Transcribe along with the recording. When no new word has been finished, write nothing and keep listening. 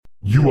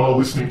You are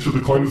listening to the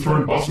Claim to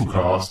Throne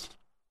Bustlecast.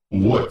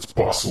 Let's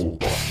bustle.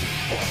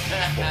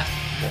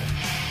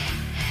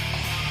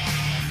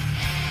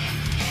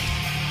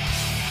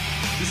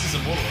 This is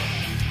Immortal,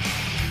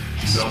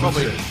 right? This is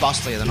probably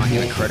bustlier than I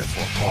give it credit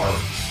for.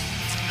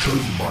 Tyrants,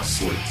 chosen by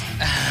sleep.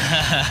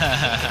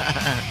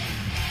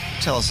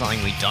 Tell us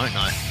something we don't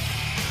know.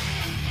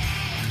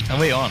 Are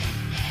we on?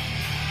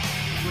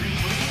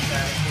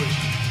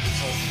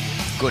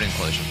 Good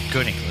inclusion.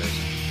 Good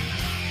inclusion.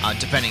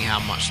 Depending how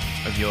much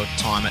of your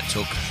time it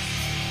took.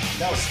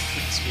 That was a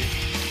quick skip.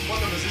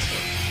 What number is this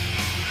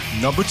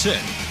one? Number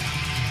 10.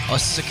 Oh,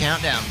 this is a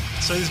countdown.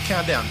 So there's a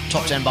countdown.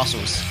 Top 10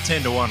 bustles.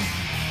 10 to 1.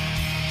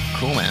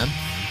 Cool, man.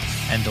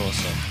 And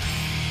awesome.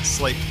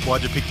 Sleep.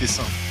 Why'd you pick this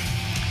song?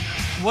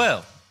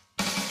 Well,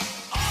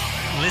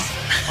 listen.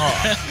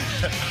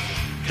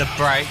 The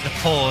break, the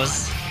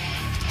pause.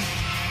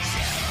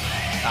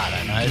 I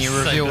don't know. Can you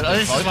it's reveal good. the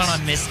This is votes? one I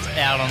missed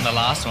out on the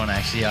last one,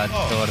 actually, I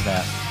thought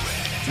about.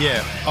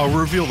 Yeah, I'll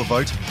reveal the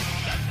vote.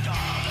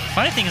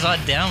 Funny thing is, I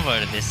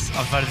downvoted this.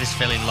 I voted this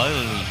fairly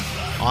lowly.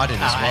 I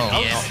did as well. At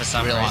the end, for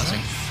some reason.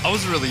 I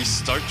was really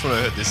stoked when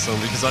I heard this song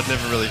because I'd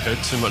never really heard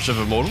too much of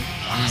Immortal.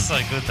 It's so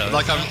good, though.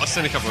 Like, I've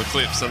seen a couple of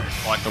clips,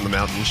 like on the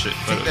mountain and shit.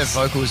 I But think their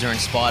vocals are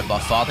inspired by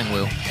Farthing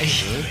Wheel. they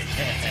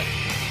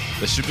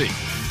should be.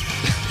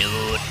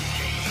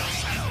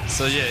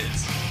 So yeah,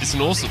 it's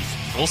an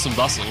awesome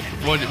bustle.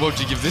 What would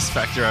you give this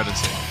factor out of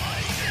 10?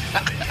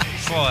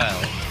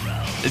 Well,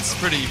 It's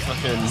pretty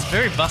fucking. it's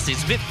very busty.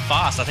 It's a bit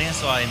fast. I think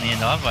that's why in the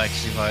end I've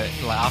actually voted,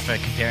 like after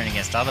comparing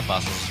against other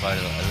bustles,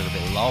 voted a little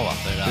bit lower.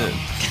 But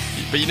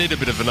But you need a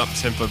bit of an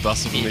up-tempo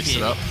bustle to mix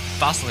it up.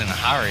 Bustle in a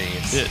hurry,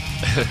 it's Yeah.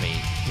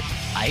 be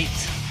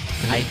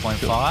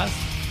 8.5.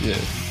 Yeah.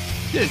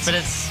 Yeah. But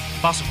it's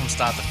bustle from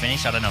start to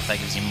finish. I don't know if that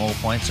gives you more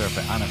points or if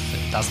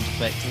it doesn't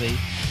affect the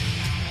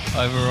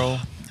overall.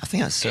 I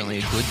think that's certainly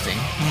a good thing.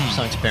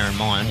 Something to bear in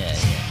mind. Yeah.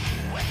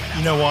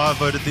 You know why I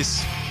voted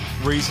this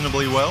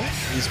reasonably well?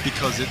 Is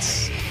because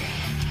it's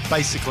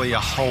basically a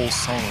whole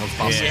song of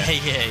bustle. Yeah.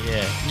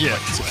 Yeah.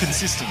 It's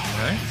consistent, you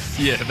know?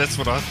 Yeah, that's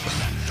what I.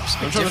 It's a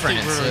bit different.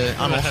 It's an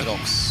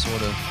unorthodox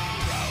sort of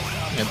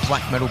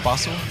black metal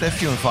bustle. They're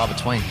few and far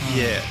between.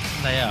 Yeah.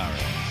 They are.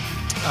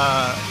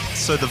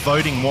 So the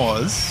voting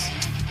was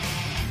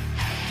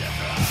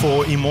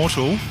for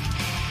Immortal.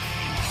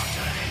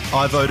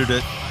 I voted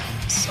it.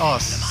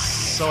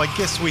 So I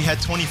guess we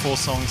had 24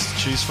 songs to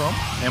choose from,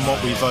 and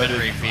what we voted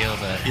Reveal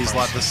the is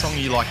like the song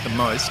you like the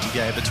most, you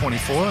gave a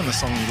 24, and the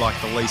song you like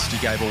the least, you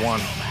gave a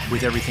 1,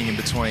 with everything in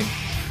between.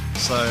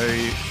 So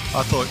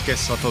I thought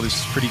this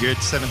was pretty good.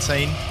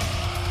 17.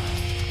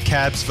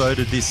 Cabs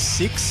voted this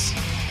 6.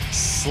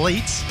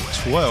 Sleet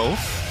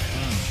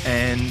 12.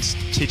 And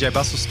TJ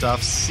Bustle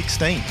Stuff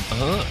 16.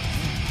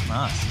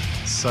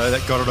 nice. So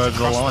that got it over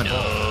the line.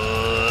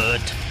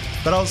 Good.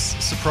 But I was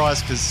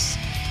surprised because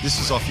this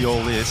was off your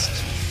list,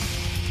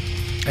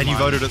 and you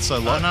voted it so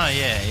low. Oh no,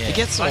 yeah. It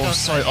gets I all got-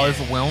 so yeah.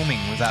 overwhelming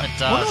with that. It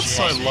Well, not does,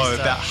 so yeah, low,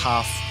 it's, about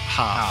half.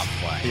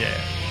 halfway. Yeah.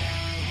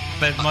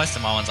 But most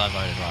of my ones I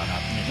voted right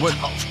up.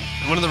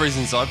 One of the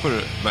reasons I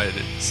made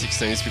it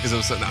 16 is because it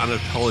was an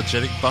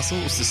unapologetic bustle.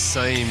 It was the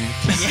same,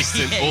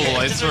 consistent all the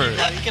way through.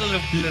 You get a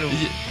little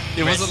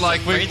It wasn't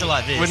like we're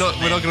like this, not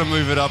and then- going to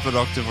move it up an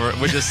octave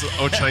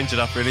or change it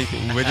up or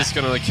anything. We're just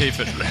going to keep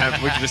it.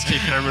 We can just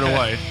keep hammering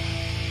away.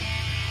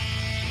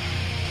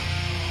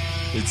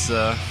 It's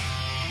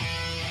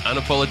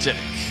unapologetic.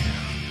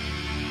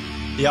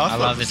 Yeah, I thought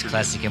love it was this good.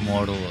 classic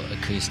Immortal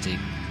acoustic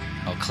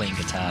or clean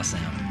guitar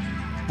sound.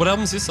 What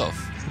album's this off?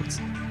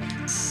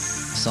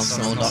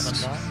 Something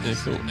Dust. Yeah,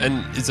 cool.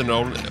 And it's an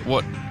old.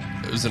 What?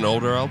 It was an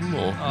older album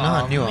or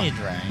No, newer.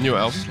 Mid-range. Newer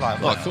album?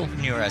 Like, Oh, cool.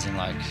 Newer as in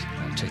like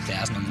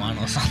 2001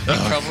 or something,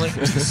 probably.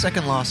 It's the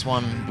second last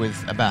one with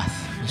Opeth.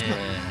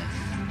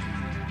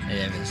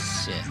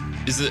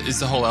 is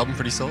the whole album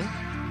pretty solid?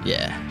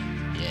 Yeah.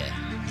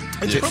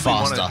 It's A bit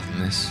probably faster than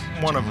this.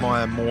 one of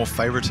my more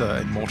favourite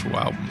Immortal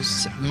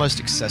albums. Most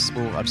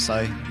accessible, I'd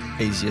say.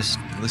 Easiest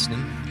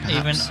listening.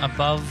 Even Perhaps.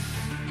 above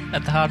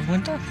At the Heart of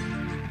Winter?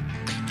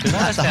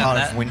 Because At the Heart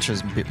that of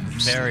Winter's a bit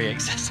very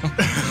accessible.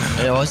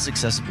 It was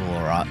accessible,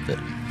 alright, but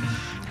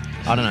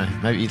I don't know.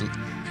 Maybe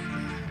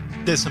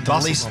There's some the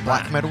bustles least on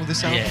black that. metal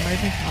this album, Yeah.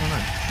 maybe? I don't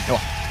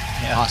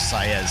know. I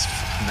say as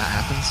when that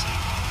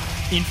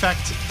happens. In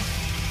fact,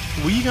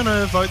 were you going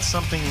to vote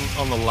something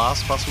on the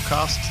last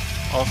Bustlecast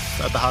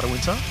off At the Heart of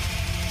Winter?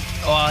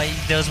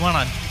 There was one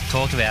I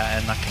talked about,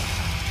 and I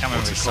can't remember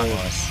What's which it song it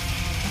called? was.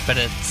 But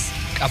it's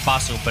a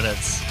bustle, but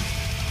it's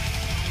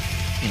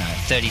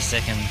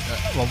 30-second,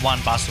 one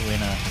bustle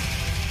in a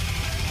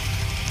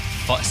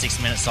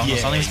 6-minute song or Yeah,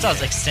 something, which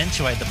does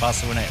accentuate the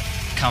bustle when it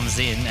comes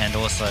in and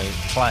also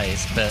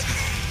plays. But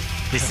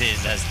this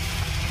is, as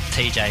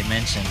TJ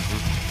mentioned,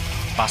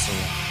 bustle.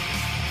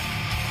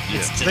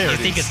 There You it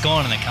think is. it's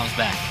gone and it comes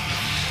back.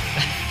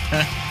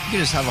 You could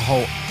just have a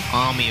whole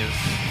army of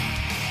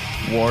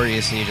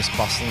warriors here just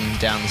bustling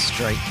down the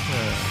street.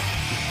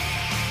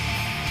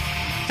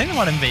 I think there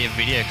might even be a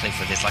video clip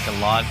for this, like a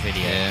live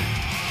video.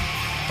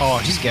 Oh,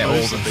 Just get all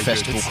the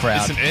festival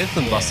crowd. It's an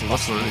anthem bustle.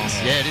 That's what it is.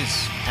 Yeah, it is.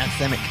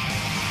 Anthemic.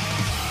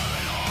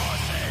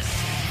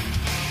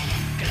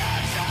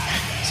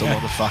 It's a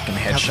lot of fucking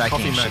head How's the shaking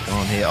coffee, and shit mate? going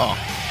on here. Oh,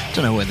 I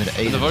don't know whether to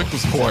eat The it or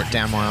vocals pour are it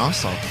down my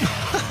arsehole.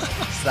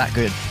 It's that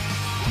good.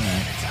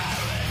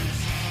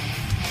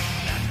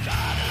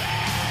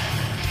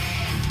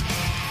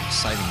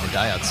 Saving the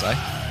day, I'd say,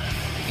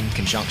 in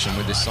conjunction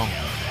with this song.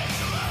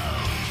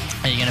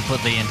 Are you going to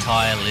put the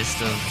entire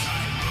list of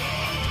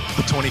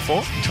The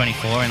 24?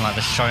 24 in like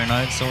the show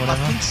notes or I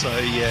whatever? think so,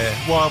 yeah.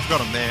 Well, I've got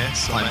them there,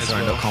 so may as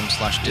well.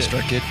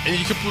 Flamethrowing.com/distrokid. And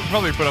you could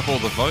probably put up all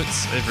the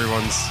votes,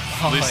 everyone's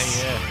Oh,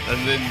 lists, yeah.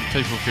 and then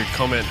people could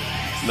comment.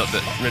 Not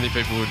that many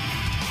people would.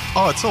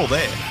 Oh, it's all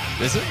there.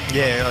 Is it?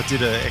 Yeah, I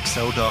did an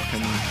Excel doc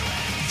and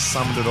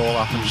summed it all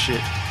up and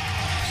shit.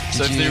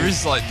 So if there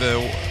is like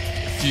the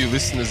few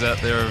listeners out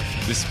there of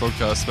this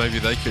podcast, maybe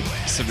they could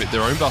submit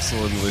their own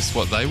bustle in the list,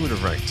 what they would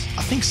have ranked.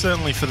 I think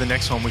certainly for the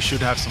next one we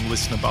should have some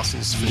listener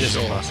bustles for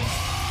sure.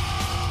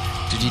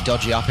 Did you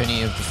dodgy up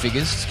any of the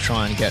figures to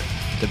try and get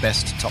the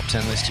best top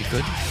 10 list you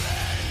could?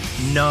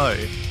 No.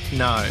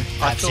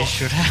 Perhaps you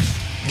should have.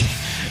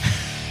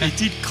 It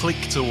did click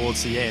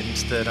towards the end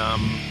that,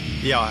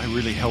 I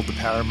really held the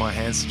power in my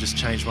hands to just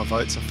change my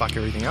votes and fuck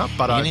everything up,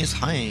 but In I his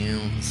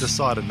hands.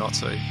 decided not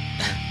to.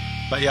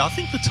 But yeah, I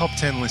think the top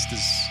 10 list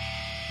is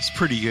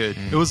pretty good.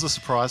 It was a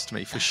surprise to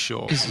me for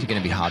sure. This is going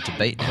to be hard to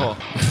beat now.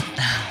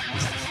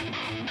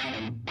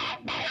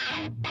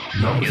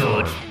 Number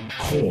 9,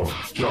 Korn,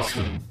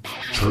 Justin.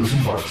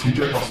 Chosen by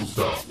TJ Bustle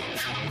Stuff.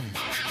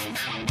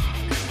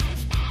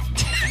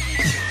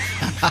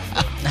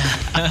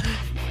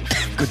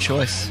 Good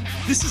choice.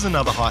 This is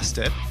another high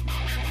step.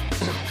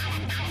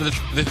 But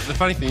the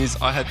funny thing is,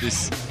 I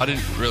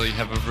didn't really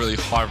have a really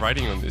high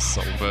rating on this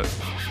song, but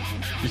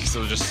because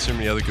there were just too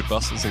many other good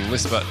bustles in the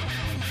list, but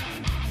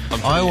I'm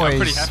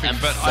pretty happy. am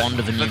But fond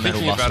of a new but metal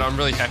thinking about bustle. it, I'm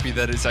really happy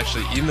that it's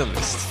actually in the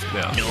list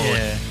now.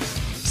 Yeah.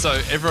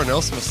 So everyone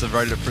else must have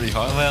rated it pretty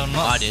high. Well,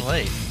 not I did.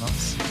 sleep.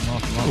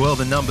 Not. Well,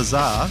 the numbers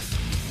are...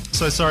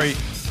 So, sorry,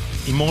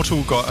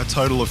 Immortal got a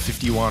total of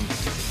 51.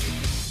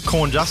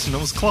 Korn Justin, it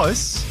was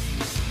close.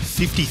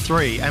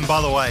 53. And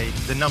by the way,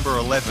 the number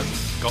 11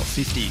 got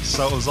 50.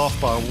 So it was off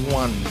by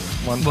one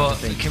Well,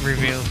 thing. can you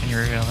reveal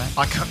that?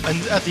 I can't,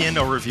 and at the end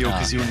I'll reveal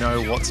because you'll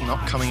know what's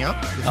not coming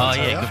up. if I Oh,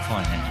 tell yeah, you. good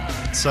point.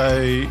 Yeah.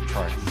 So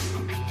Pro.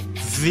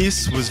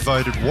 this was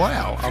voted,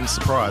 wow, I'm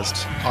surprised.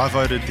 I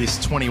voted this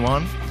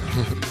 21,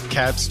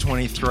 Cabs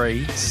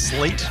 23,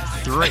 Sleet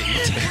 3,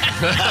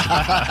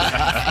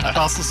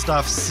 Bustle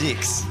Stuff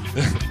 6,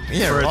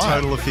 Yeah, for right. a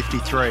total of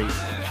 53.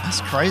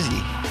 That's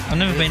crazy. I've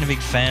never been a big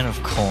fan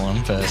of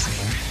Korn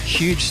personally.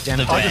 Huge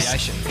standard The band.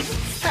 deviation.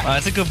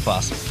 It's a good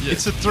bus.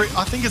 It's a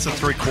I think it's a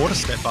 3/4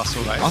 step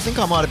bustle, though. I think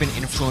I might have been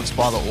influenced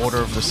by the order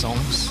of the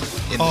songs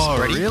in this Oh,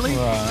 spreadie. really?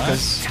 Right.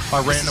 Because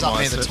I this is up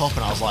near randomised the it. top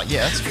and I was like,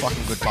 yeah, that's a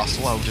fucking good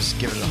bustle. I'll just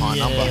give it a high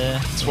number.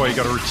 That's why you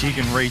got to rejig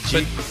and But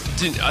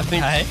rejig. I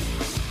think Hey?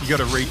 You got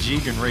to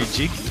rejig and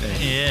rejig.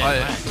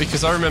 Yeah.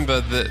 because I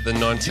remember the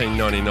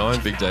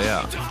 1999 Big Day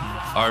Out.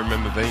 I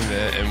remember being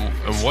there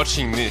and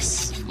watching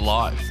this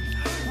live.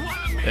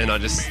 And I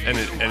just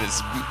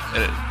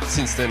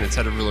since then it's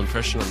had a real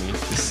impression on me.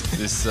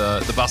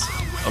 The bus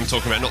I'm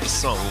talking about, not the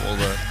song or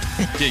the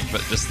gig,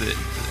 but just it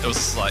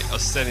was like I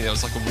was standing there. It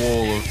was like a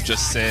wall of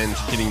just sand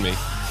hitting me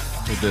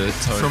with the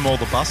tone. From all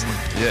the bustling.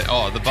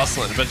 Yeah, the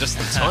bustling, but just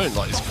the tone,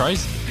 like it's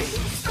crazy.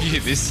 You hear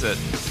this at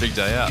Big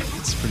Day Out,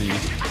 it's pretty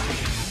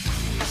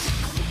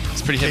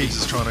heavy. He's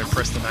just trying to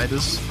impress the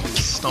neighbours.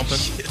 Stomping.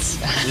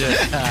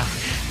 Yeah.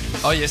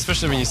 Oh yeah,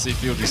 especially when you see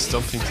Fieldy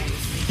stomping.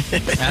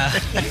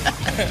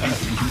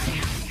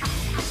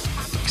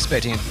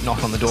 Expecting a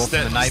knock on the door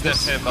from the neighbours.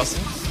 Step hand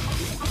bustle.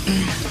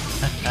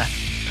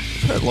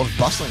 Heard a lot of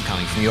bustling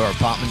coming from your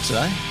apartment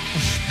today.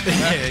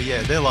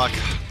 Yeah.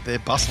 They're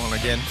bustling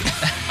again.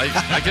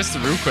 I guess the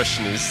real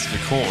question is for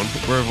Korn,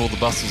 where have all the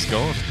bustles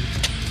gone?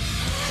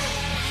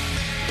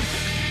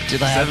 Do they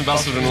They have haven't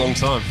bustled in a long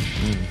time.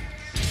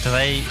 Do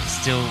they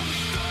still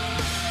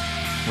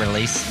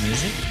release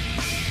music?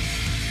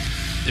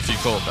 If you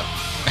call it that.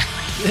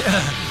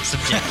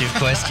 Subjective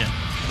question.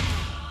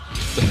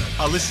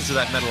 I listened to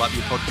that Metal Up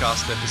Your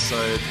podcast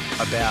episode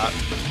about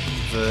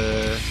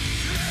the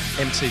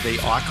MTV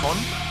icon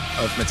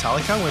of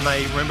Metallica when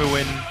they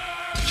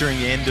during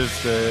the end of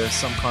the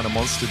Some Kind of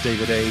Monster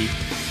DVD,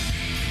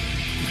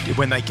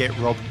 when they get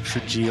Rob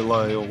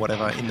Trujillo or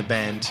whatever in the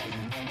band,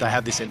 they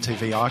have this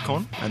MTV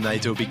icon and they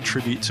do a big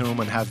tribute to him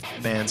and have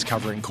bands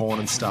covering Korn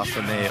and stuff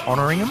and they're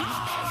honouring him.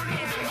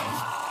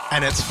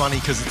 And it's funny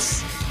because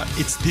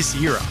it's this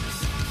era.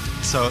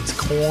 So it's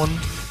Korn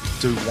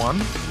do one,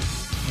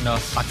 No.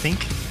 I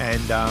think,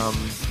 and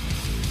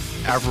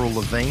Avril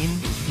Lavigne,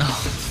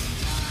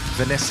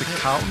 Vanessa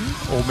Carlton,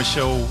 or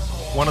Michelle,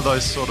 one of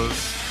those sort of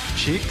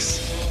chicks.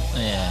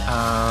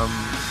 Yeah.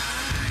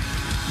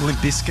 Limp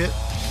Bizkit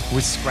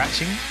with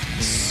scratching,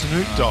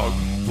 Snoop Dogg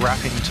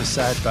rapping to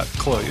Sad But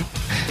Clue,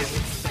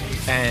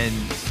 and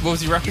What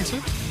was he rapping to?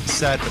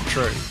 Sad But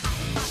True.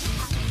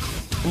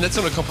 And that's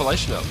on a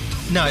compilation album.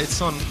 No,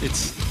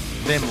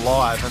 them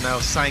live, and they were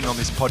saying on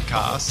this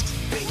podcast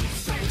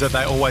that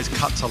they always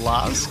cut to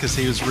Lars because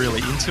he was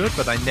really into it,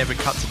 but they never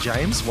cut to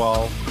James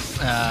while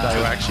they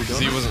were actually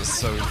doing it. He wasn't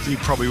so... He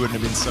probably wouldn't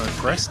have been so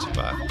impressed,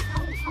 but...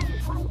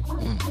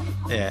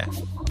 Yeah.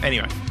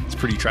 Anyway, it's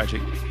pretty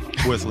tragic.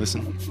 Worth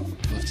listening.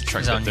 We'll have to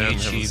track It's that on down.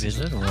 YouTube, is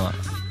it, or what?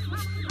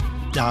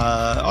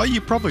 You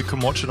probably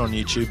can watch it on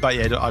YouTube, but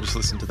yeah, I just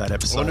listened to that I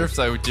episode. wonder if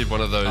they did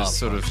one of those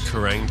sort of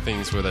Kerrang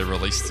things where they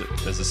released it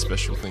as a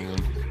special thing on...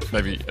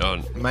 Maybe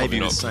Maybe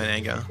not. with St.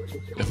 Anger.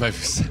 Maybe...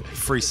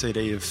 Free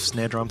CD of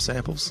snare drum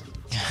samples.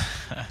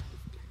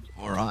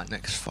 All right,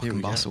 next Here fucking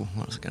we go. bustle.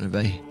 What's it going to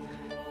be?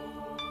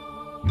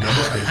 Number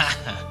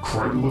 8,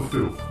 Cradle of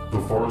Filth,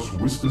 The Forest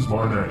Whispers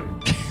My Name,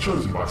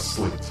 chosen by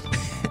Sleet.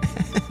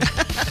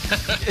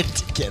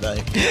 Ghetto.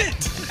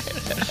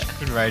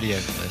 Good radio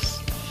for this.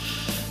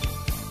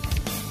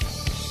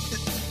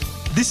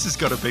 This has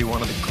got to be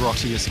one of the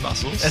grottiest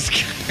bustles. It's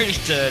pretty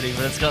dirty,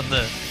 but it's got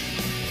the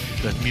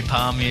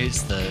palm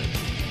mutes, the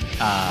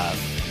what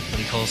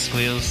do you call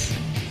squeals,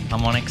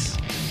 harmonics,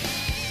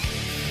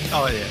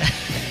 Oh yeah.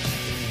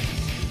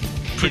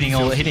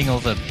 hitting all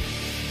the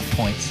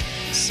points.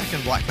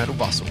 Second black metal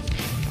bustle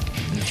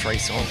in 3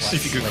 songs.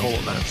 If you could call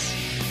it that.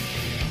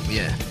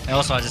 Yeah. And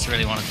also, I just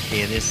really wanted to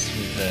hear this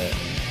with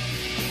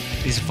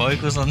these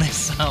vocals on this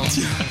song.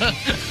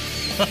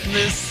 On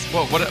this,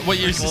 What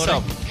year is this recording.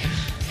 album?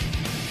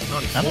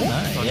 I don't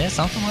know. Yeah,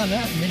 something like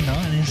that.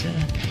 Mid-90s.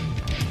 Yeah.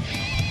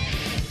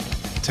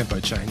 Tempo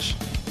change.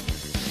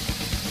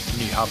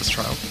 New Harvest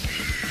Trail.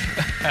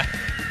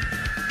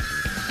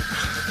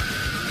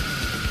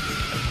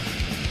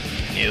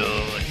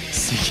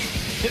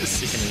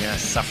 Sickening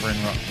ass.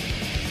 Suffering rock.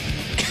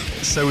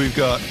 So we've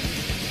got,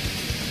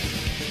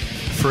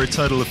 for a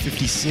total of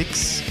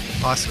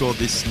 56, I scored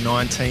this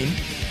 19.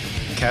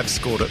 Cab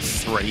scored it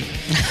 3.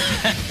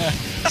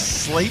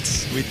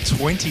 Sleets with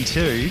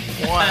 22.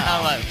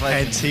 Wow.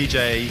 And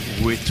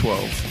TJ with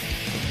 12.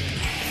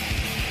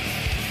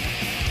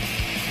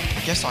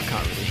 I guess I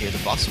can't really hear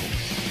the bustle.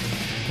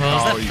 Well, Oh,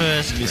 was that you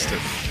first? missed it.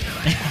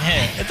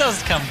 Yeah, it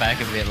does come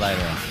back a bit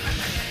later on.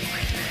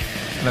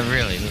 But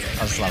really,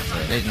 I just love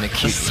it. Need an The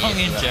acute song ear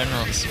in for that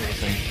general. sort of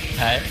thing.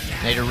 Hey,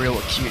 Need a real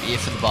acute ear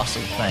for the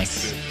bustle.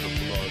 thanks.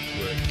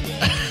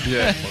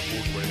 Yeah.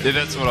 Yeah,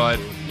 that's what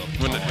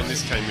when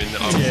this came in,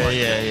 I was like,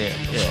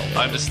 yeah.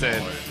 I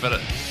understand,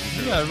 but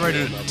Yeah, I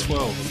rated it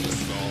 12.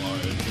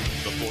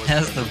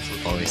 How's the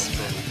voice?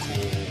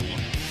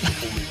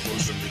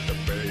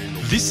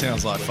 This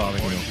sounds like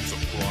Farming Wheel.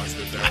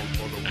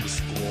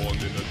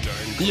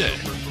 yeah.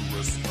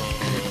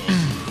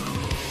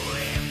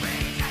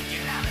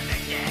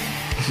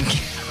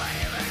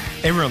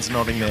 Everyone's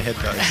nodding their head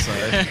though, so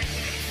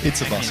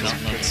it's a bustle.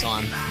 Good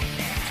sign.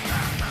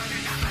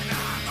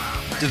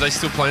 Do they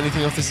still play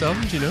anything off this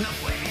album? Do you know?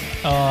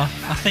 Oh,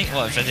 I think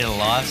if they did a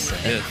live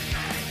set, Yeah.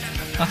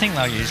 I think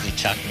they'll usually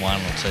chuck 1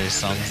 or 2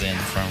 songs in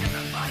from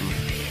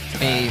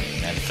Any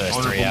the first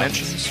 3 honourable albums.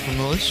 mentions from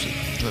the list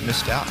that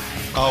missed out?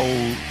 Oh,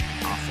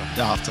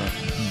 after.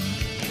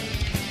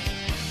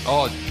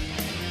 Oh,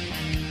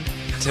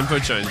 tempo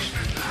change.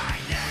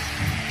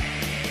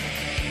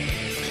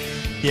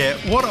 Yeah,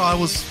 what I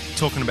was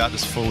talking about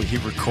just before we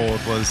hit record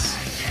was,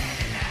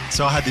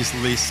 so I had this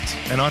list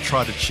and I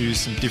tried to choose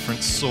some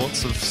different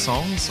sorts of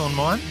songs on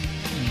mine.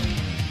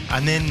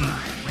 And then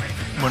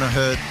when I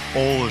heard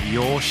all of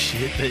your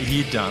shit that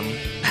you'd done,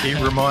 it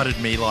reminded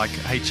me like,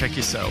 hey, check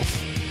yourself.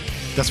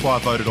 That's why I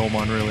voted all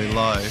mine really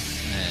low.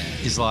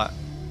 Is like,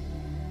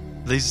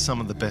 these are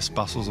some of the best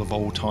bustles of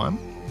all time.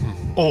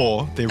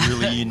 Or they're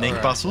really unique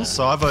Alright, bustles.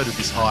 So I voted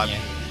this high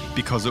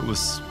because it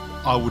was,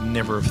 I would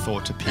never have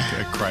thought to pick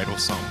a Cradle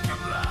song.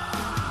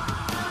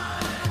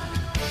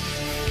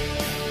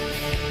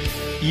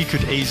 You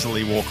could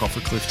easily walk off a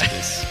cliff to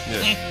this.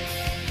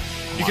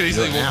 Yeah. You could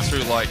easily walk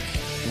through like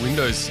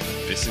windows of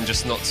this and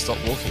just not stop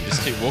walking.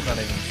 Just keep walking. Not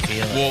even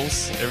feel it.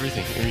 Walls,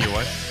 everything in your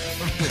way.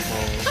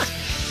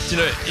 Do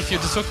you know, if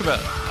you're to talk about,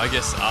 I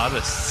guess,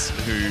 artists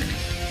who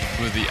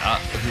were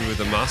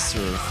the master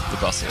of the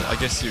bustle, I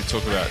guess you'd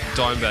talk about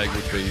Dimebag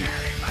would be,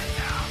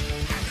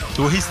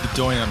 Well, he's the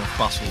doyen of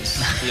bustles.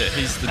 yeah,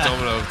 he's the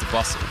domino of the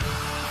bustle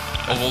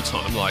of all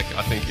time. Like,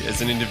 I think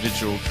as an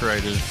individual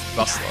creative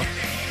bustler,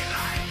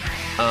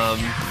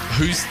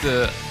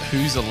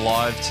 who's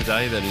alive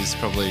today? That is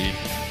probably,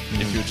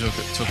 if you were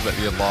to talk about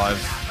the alive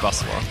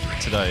bustler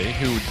today,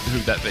 who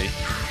would that be?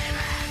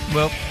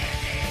 Well,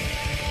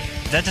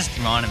 that just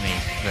reminded me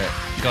that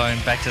going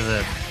back to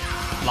the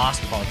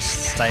last pod,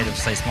 State of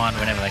Sleep's Mind,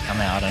 whenever they come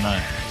out, I don't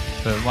know.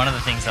 But one of the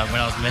things when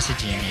I was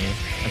messaging you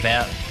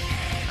about,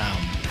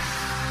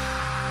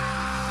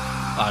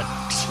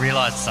 I just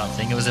realised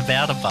something. It was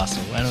about a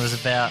bustle, and it was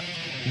about,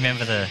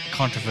 remember the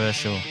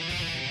controversial,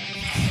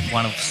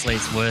 one of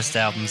Sleep's worst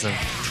albums of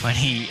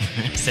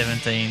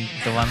 2017,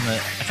 the one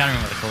that, I can't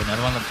remember what they're called now,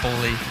 the one that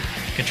Paulie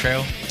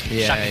Cottrell,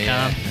 Yeah, Shaka yeah,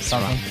 Khan, that's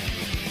something. right.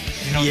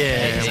 You know,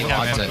 Yeah, I what can't the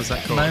fuck remember. was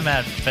that called?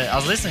 Nomad, but I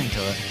was listening to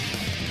it.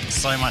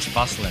 So much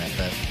bustle in it,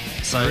 but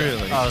so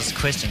I was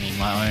questioning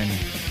my own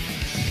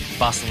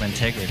bustle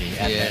integrity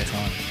at that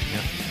time.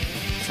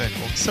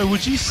 circle. So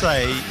would you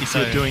say, if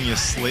So- you're doing your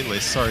slit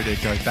list, sorry to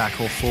go back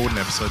or forward an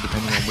episode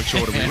depending on which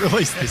order we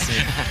release this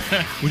in,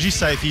 would you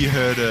say if you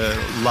heard a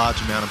large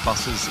amount of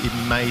Bustles, it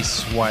may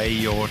sway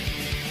your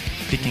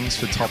pickings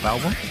for top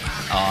album?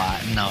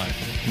 No.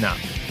 No.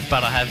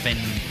 But I have been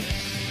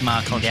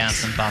marking down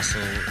some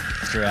Bustle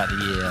throughout the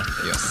year.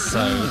 Yes.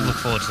 So look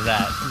forward to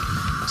that.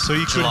 So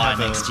you could July have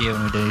next a year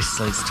when we do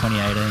Sleets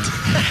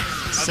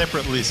 2018.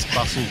 separate list,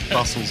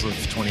 Bustles of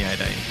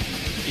 2018.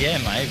 Yeah,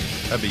 maybe.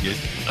 That'd be good.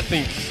 I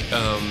think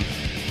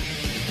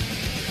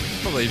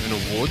probably even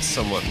awards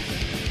someone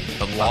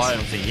a Bustler live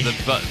of the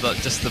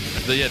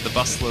year. the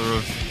bustler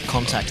of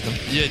Contact them.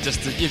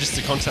 just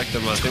to contact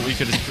them. I think we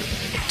could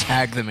just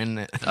Tag them in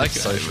there. okay,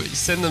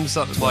 send them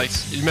something like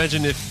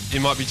imagine if it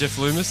might be Jeff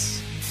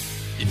Loomis.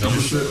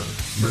 Number 7,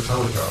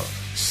 Metallica,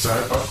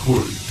 Sad But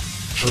Clue,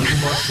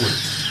 chosen by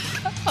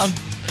Sleep.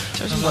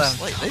 Chosen by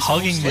Slate. These are all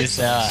Hogging Slate this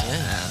songs, out.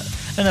 Yeah.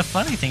 And the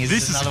funny thing is,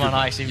 This this is is a another good one I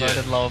one. actually Yeah.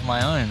 voted low of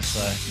my own,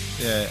 so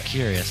Yeah.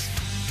 curious.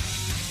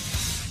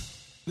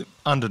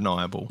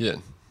 Undeniable. Yeah.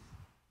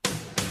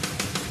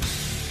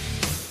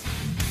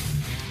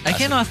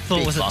 Again, a I thought,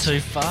 big was it bustle. too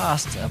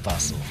fast a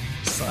Bustle?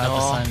 So I No.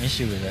 have the same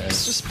issue with it.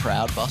 It's just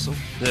proud bustle.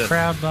 Yeah.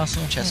 Proud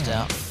Bustle. Chest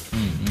out.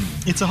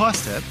 It's a high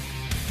step.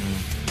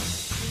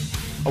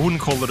 I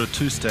wouldn't call it a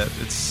two-step.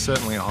 It's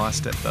certainly a high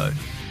step, though.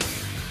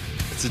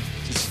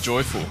 It's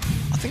joyful.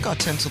 I think I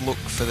tend to look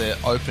for the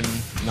open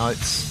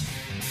notes.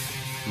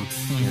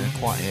 You know,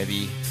 quite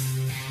heavy.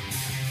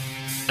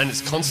 And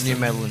it's New constant.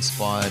 metal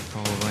inspired,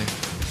 probably.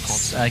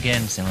 Constant.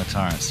 Again, similar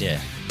Tyrants,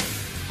 yeah.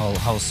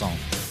 Whole song.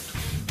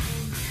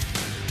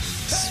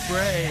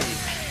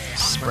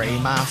 Spray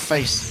my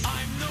face.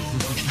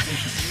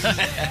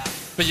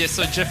 But yeah,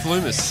 so Jeff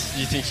Loomis,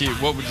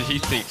 what would he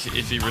think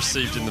if he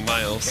received in the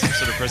mail some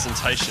sort of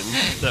presentation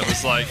that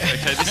was like,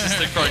 okay, this is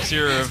the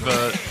criteria of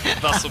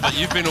Bustle, but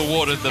you've been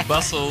awarded the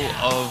Bustle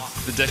of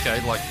the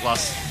decade, like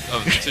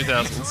of the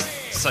 2000s,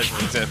 say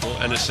for example,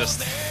 and it's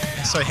just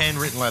So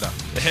handwritten letter.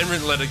 a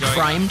handwritten letter going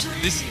Framed?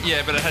 This,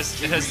 yeah, but it has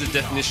the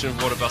definition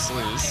of what a Bustle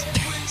is.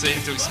 So you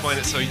have to explain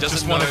it so he doesn't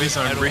Just one know of his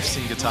own at all. riffs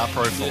in Guitar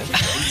Pro 4.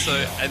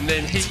 And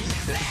then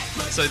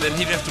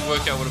he'd have to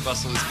work out what a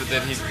bustle is, but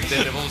then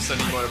all of a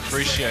sudden he might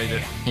appreciate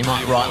it. He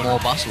might The write award. more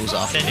bustles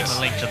after Send him this. a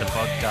link to the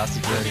podcast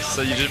if you're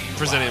So you just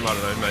present him, I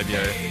don't know, maybe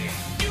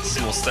a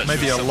small statue.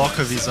 Maybe or a something. lock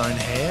of his own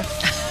hair.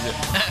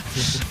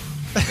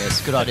 Yeah,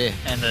 it's a good idea.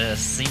 and a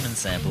semen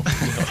sample.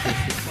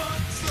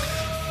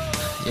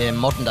 Yeah,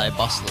 modern day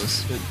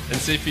bustlers. And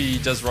see if he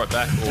does right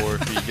back, or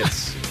if he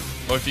gets,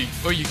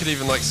 or you could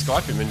even like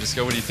Skype him and just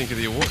go, "What do you think of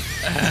the award?"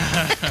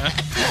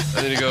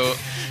 And then you go,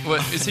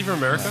 "What is he from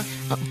America?"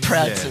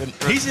 Proud Yeah.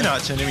 to. He's in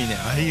Arch Enemy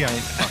now. He ain't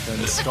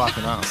fucking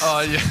Skyping us. Oh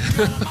yeah.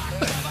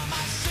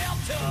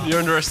 You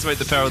underestimate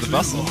the power of the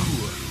bustle.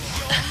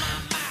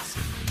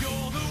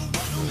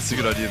 That's a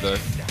good idea, though.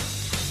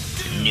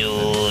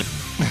 Nude.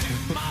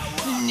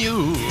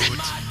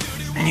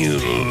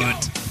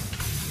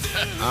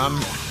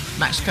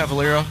 Max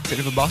Cavalera, bit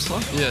of a bustler.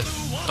 Yeah,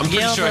 I'm pretty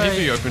Yeah, sure he'd but-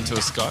 be open to a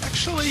Skype.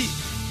 Actually,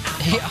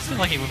 I feel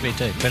like he would be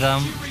too. But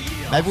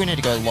Maybe we need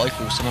to go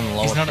local, someone in the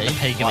lower he's not at the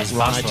peak of like his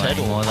Rhino bustle Ted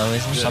or anymore, though,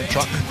 is he?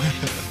 Subtruck.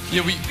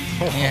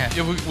 Yeah,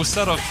 Yeah. we'll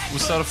start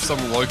off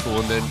something local,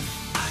 and then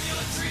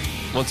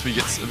once we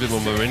get a bit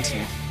more momentum,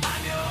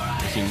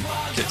 we can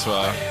get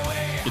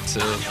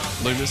to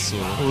Loomis or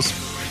there's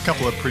a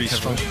couple of pretty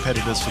strong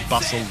competitors for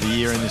Bustle of the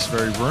Year in this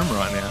very room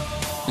right now.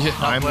 yeah.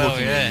 I'm Well,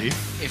 looking yeah. at you.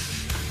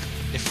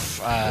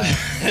 If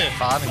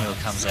Farming Hill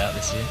comes out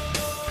this year,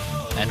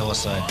 and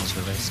also it's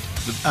released.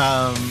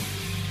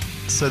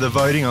 So the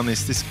voting on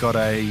this got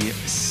a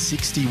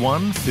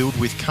 61, filled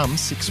with cum,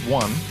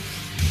 6-1.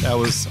 That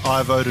was,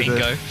 I voted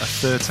Bingo. a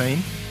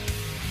 13.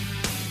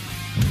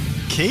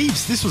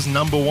 Keeves, this was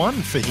number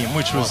one for him,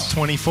 which was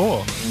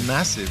 24.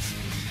 Massive.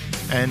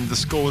 And the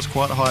score was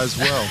quite high as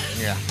well.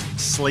 Yeah.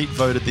 Sleep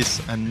voted this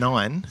a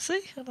 9.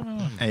 See, I don't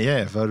know.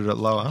 Yeah, voted it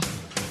lower.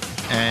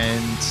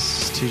 And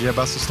TJ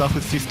Bustle stuff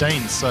with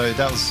 15. So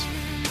that was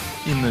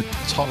in the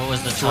top What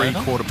was the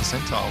total? 3/4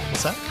 percentile.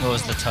 What's that? What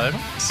was the total?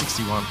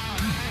 61.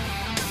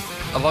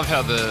 I love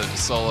how the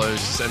solos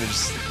just and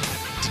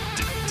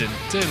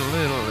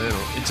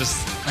it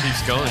just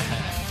keeps going.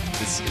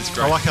 It's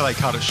great. I like how they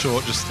cut it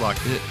short, just like,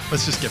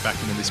 let's just get back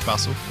into this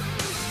bustle.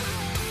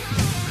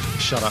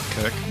 Shut up,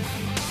 Kirk.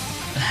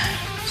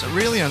 So it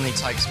really only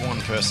takes one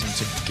person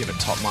to give it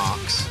top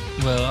marks.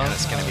 Well, And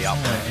it's gonna be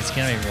up there. It's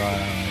going to be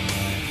right.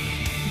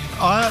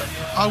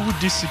 I would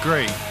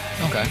disagree,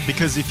 Okay.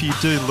 because if you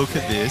do look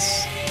at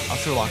this, I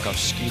feel like I've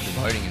skewed the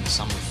voting in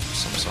some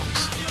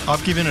songs.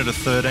 I've given it a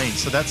 13,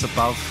 so that's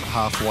above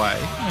halfway.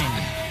 I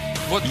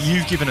mean, What?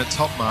 You've given it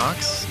top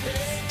marks,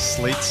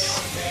 Sleet's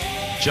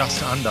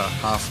just under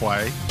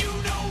halfway,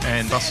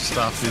 and Bustle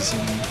Stuff is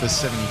in the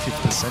 75th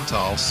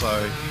percentile,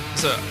 so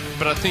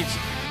But I think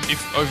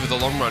if over the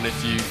long run,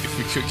 if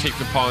we could keep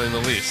compiling the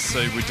list, so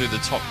we do the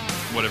top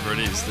whatever it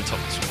is, the top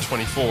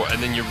 24,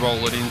 and then you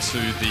roll it into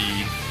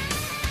the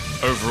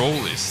overall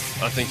list,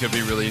 I think it'd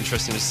be really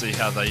interesting to see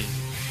how they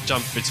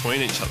jump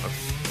between each other.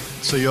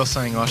 So you're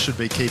saying I should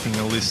be keeping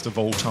a list of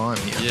all time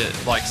here? Yeah,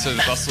 like so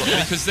the bustle,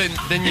 because then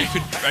you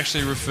could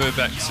actually refer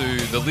back to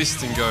the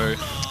list and go,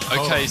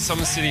 okay,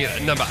 someone's sitting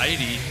at number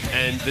 80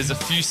 and there's a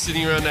few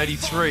sitting around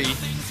 83,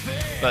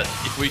 but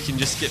if we can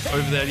just get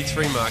over the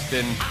 83 mark,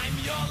 then...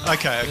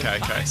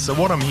 Okay. So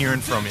what I'm hearing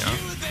from you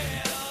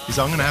is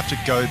I'm going to have to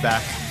go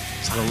back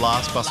to the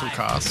last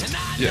Bustlecast,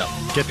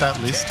 get that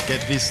list,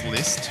 get this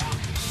list,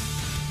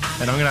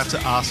 and I'm going to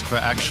have to ask for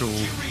actual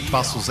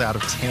bustles out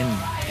of 10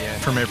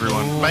 from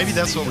everyone. Maybe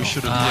that's what we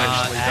should have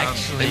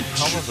actually done.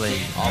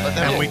 Probably.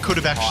 And we could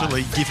have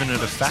actually given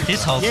it a factor.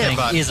 This whole thing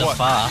is a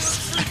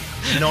farce.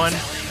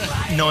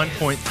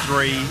 9.3,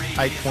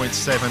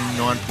 8.7,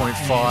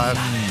 9.5,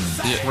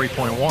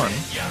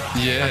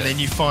 3.1. Yeah. And then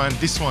you find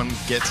this one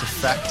gets a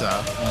factor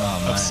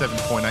of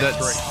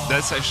 7.83.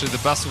 That's actually the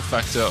bustle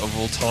factor of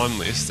all time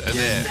list, and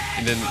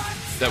then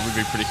that would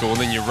be pretty cool. And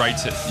then you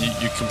rate it,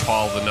 you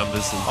compile the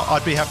numbers. And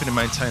I'd be happy to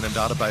maintain a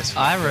database.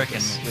 I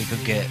reckon we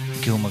could get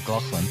Gil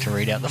McLaughlin to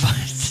read out the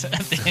votes at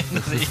the end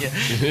of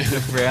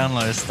the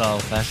Brownlow style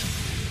fashion.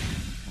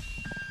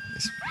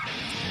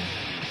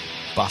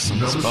 Bustle.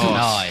 Number 6.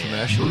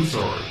 Commercial.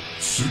 Moonsorrow,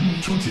 Suden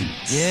Tunti.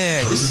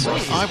 Yeah, Chosen by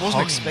I wasn't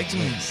Hog.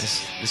 expecting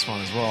this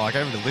one as well. I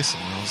gave it a listen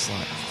and I was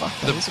like, fuck,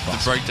 that is a the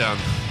bustle. breakdown.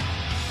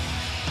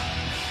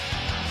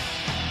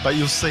 But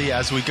you'll see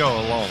as we go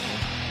along,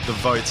 the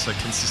votes are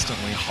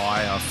consistently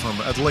higher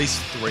from at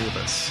least 3 of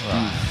us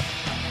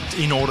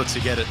in order to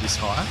get it this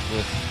high.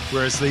 Yeah.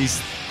 Whereas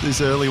these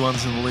early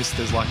ones in the list,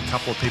 there's like a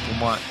couple of people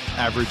might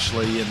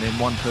averagely, and then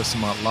one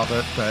person might love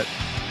it, but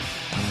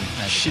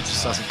shit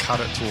just doesn't cut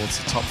it towards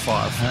the top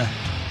 5.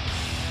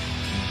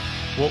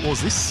 What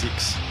was this,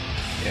 6?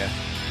 Yeah.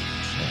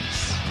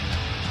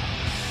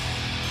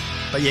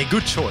 But yeah,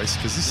 good choice,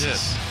 because this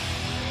is...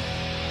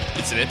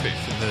 It's an epic.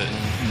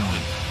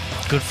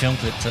 Good film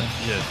clip too.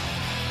 Yeah.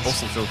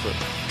 Awesome film clip.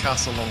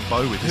 Casts a long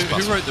bow with this Who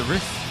bustle. wrote the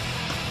riff?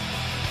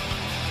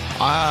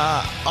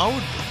 I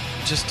would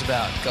just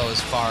about go as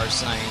far as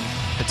saying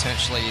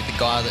potentially the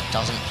guy that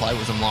doesn't play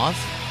with them live,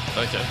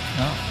 Okay.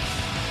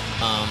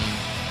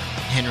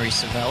 Henry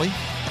Savelli,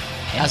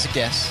 as a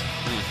guess.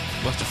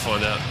 We'll have to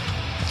find out.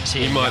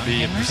 He might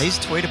be- He's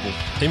tweetable.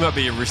 He might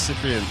be a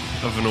recipient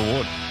of an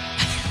award.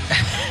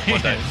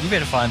 One day. You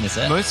better find this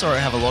out. Moonsorrow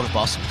have a lot of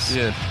bustles.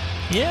 Yeah.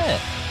 Yeah.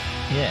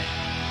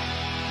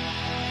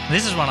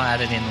 This is one I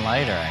added in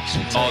later,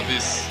 actually. Too. Oh,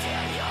 this.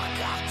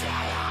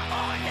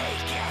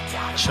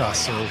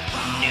 Chassel.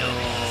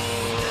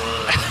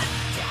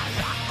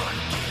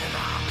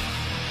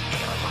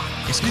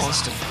 It's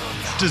constant.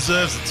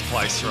 Deserves its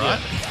place, right?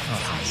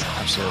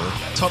 Absolutely.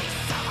 Top.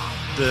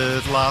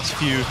 The last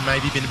few have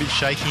maybe been a bit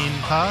shaky in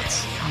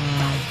parts.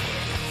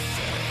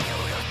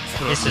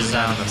 This is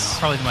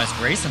probably the most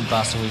recent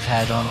bustle we've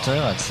had on too,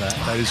 I'd say.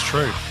 That is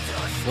true.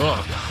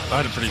 Oh, I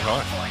had it pretty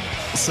high.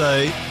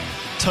 So,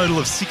 total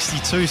of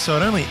 62, so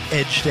it only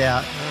edged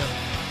out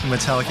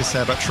Metallica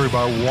Sad But True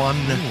by one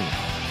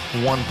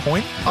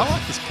point. I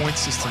like this point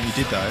system you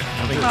did, though.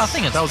 I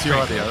think it's that was your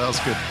pretty idea. cool. That was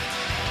good.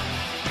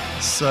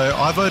 So,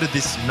 I voted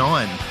this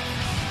 9.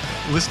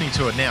 Listening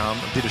to it now, I'm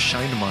a bit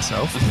ashamed of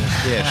myself.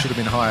 Yeah, it should have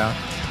been higher.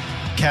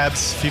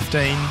 Cabs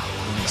 15,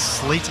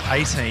 Sleet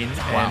 18,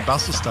 and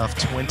Bustle Stuff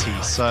 20.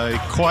 So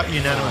quite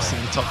unanimous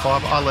in the top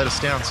 5. I let us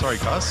down, sorry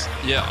guys.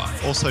 Yeah.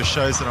 Also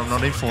shows that I'm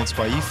not influenced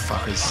by you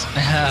fuckers.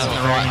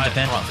 Very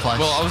independent.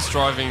 Well, I was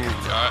driving.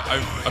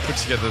 I put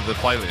together the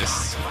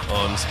playlist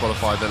on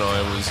Spotify. Then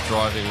I was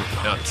driving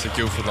out to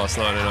Guildford last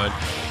night, and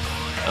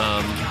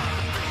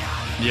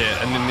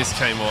and then this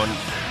came on,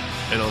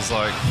 and I was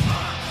like,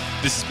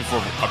 this is before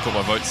I put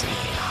my votes in.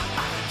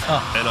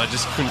 And I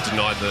just couldn't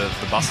deny the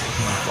bustle.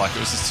 Like, it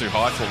was just too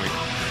high for me.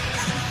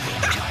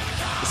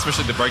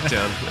 Especially the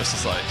breakdown. It was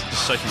just like,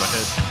 just shaking my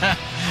head.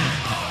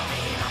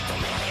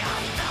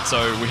 So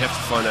we have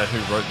to find out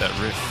who wrote that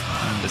riff.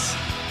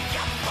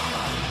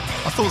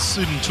 I thought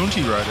Suden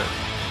Tunti wrote it.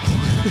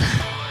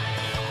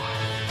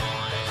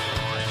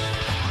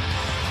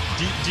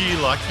 do you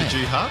like the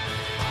G harp?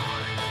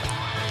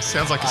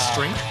 Sounds like a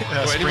string.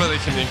 Well, anyone that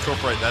can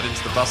incorporate that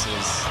into the bustle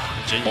is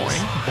genius.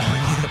 Boing.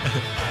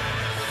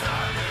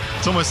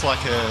 It's almost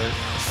like a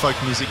folk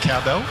music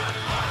cowbell.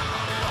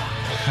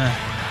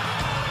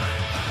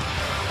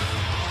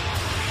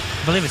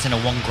 I believe it's in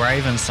a Wong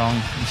Graven song.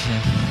 If you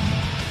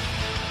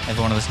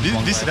ever want to listen to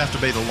Wong This would Graven. have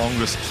to be the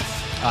longest.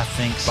 I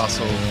think so.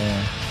 Bustle.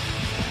 Yeah.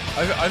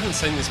 I haven't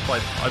seen this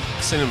played. I've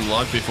seen them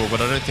live before, but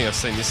I don't think I've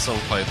seen this song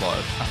played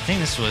live. I think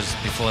this was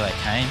before they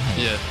came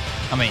here. Yeah.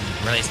 I mean,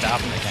 released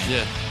after they came.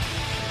 Yeah.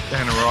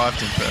 And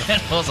arrived in Perth.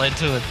 And also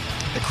toured.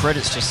 The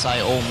credits just say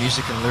all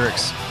music and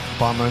lyrics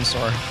by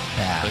Moonsorrow.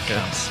 Yeah.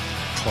 Okay.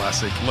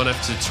 Classic. Might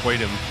have to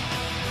tweet him.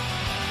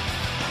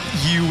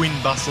 You win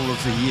Bustle of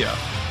the Year.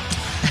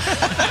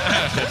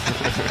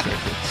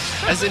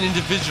 As an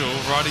individual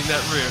writing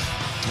that riff.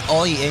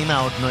 I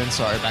emailed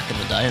Moonsorrow back in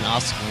the day and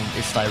asked them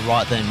if they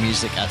write their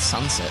music at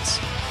sunsets.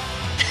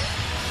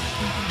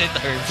 Did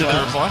they Did they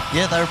reply?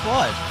 Yeah, they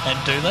replied. And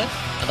do they?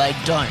 they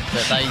don't,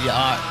 but they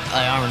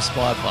are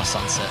inspired by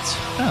sunsets.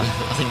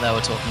 Oh. I think they were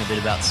talking a bit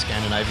about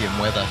Scandinavian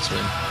weather too.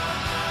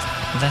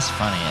 That's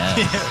funny,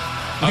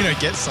 yeah. We don't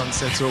get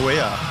sunsets where we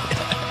are.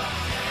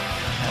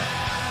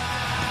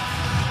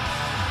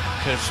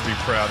 Kev should be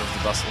proud of the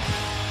Bustle.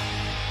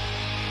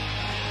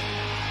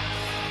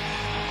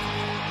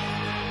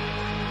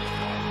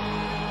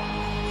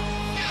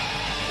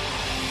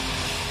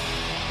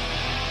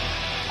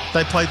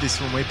 They played this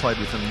when we played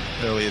with them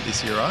earlier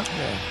this year, right?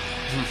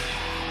 Yeah.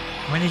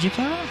 When did you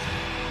play it?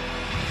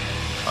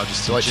 I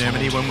just in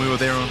Germany when we were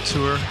there on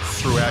tour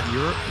throughout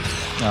Europe.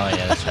 Oh,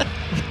 yeah, that's right.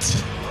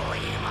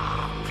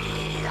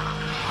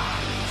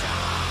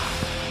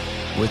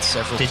 With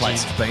several Did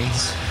plates you- of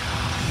beans.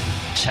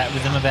 Chat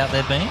with them about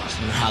their beans?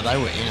 No, they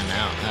were in and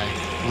out.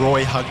 Hey.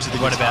 Roy hugged the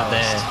What about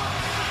guitarist,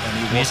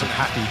 and he wasn't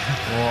happy.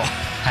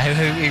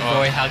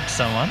 Roy hugged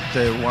someone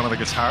One of the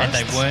guitarists. and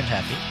they weren't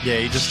happy. Yeah,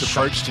 he just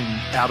approached him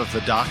out of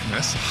the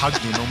darkness, hugged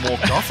him and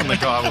walked off, and the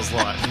guy was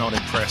like, not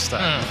impressed.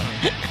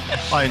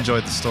 I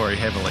enjoyed the story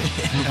heavily.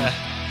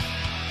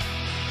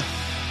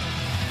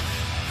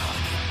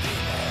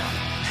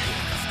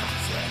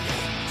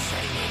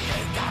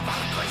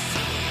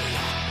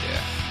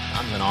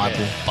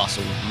 Undeniable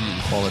bustle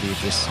quality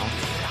of this song.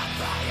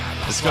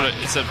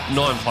 It's a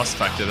 9+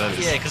 factor, that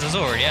is. Yeah, because it was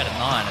already out at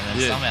 9 and then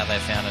Yeah. somehow they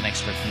found an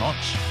extra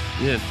notch.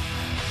 Yeah.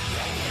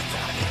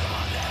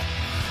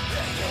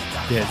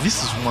 Yeah,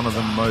 this is one of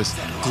the most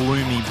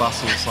gloomy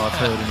bustles I've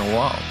heard in a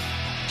while.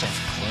 Jeff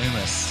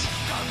Clumas.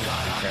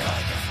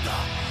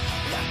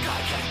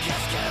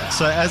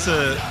 So as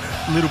a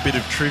little bit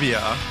of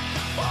trivia,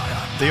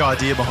 the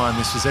idea behind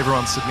this was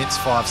everyone submits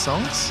 5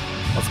 songs.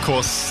 Of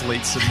course,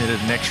 Sleet submitted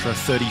an extra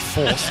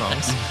 34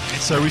 songs.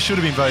 So we should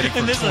have been voting for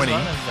And this 20. is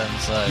one of them,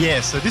 so...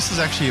 Yeah, so this is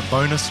actually a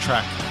bonus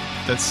track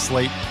that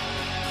Sleet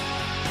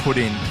put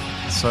in.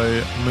 So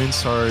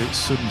Moonsorrow,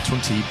 Suden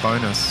Tunti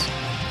bonus.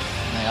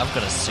 Mate, I've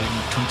got a Suden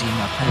Tunti in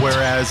my pants.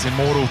 Whereas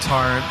Immortal,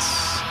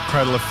 Tyrants,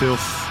 Cradle of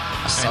Filth,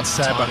 and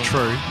Sad But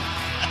True.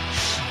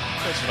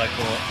 That's what I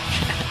call it.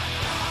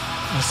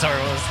 I'm sorry,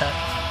 what was that?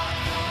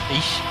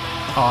 Ish?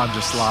 I'm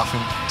just laughing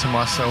to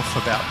myself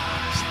about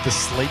the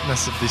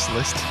sleepness of this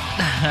list.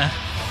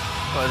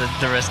 Well,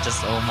 the rest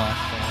is all my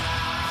fault.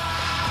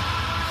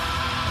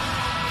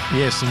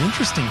 Yeah, some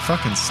interesting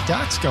fucking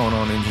stats going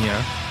on in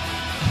here.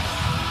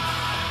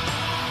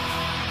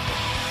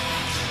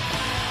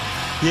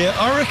 Yeah,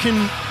 I reckon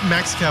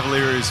Max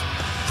Cavalier is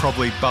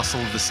probably Bustle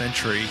of the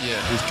Century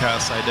with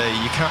Chaos AD.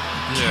 You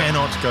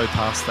cannot go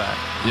past that.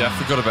 Yeah, I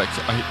forgot about...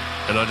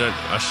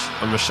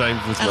 I'm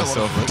ashamed with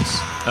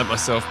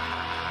myself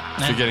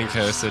forgetting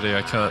Chaos AD.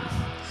 I can't...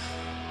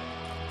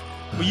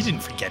 Well, you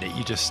didn't forget it.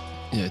 You just...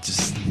 Yeah,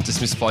 just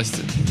misplaced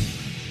it.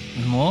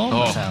 More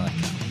Oh. Metallica.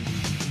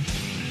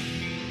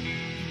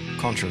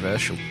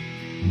 Controversial.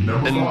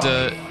 Number And,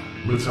 5.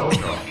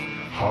 Metallica,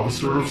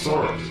 Harvester of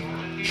Sorrows.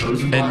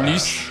 Chosen by And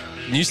Ash.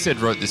 Newstead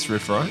wrote this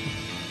riff, right?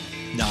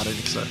 No, I don't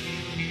think so.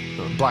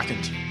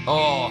 Blackened.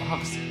 Oh,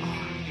 Harvester.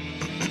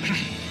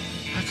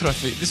 How could I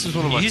forget? This was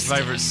one of my Newstead.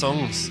 favourite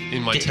songs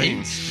in my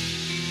teens.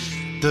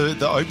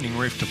 The opening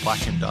riff to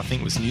Blackened, I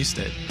think, was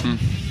Newstead.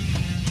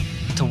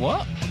 To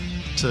what?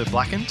 To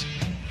Blackened?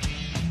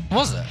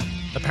 Was it?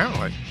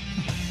 Apparently.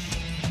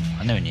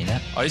 I never knew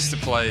that. I used to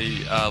play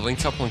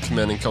Link Up on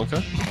Command and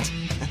Conquer,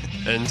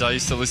 and I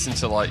used to listen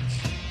to like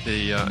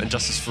the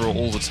Injustice for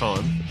all the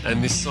time.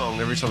 And this song,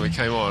 every time it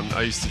came on,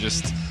 I used to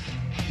just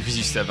because you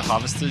used to have a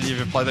harvester. Did you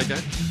ever play that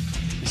game?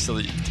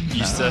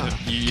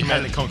 You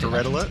Command and Conquer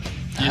Red Alert.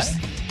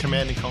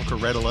 Command and Conquer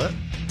Red Alert.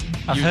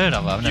 I've heard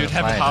of it. I've never You'd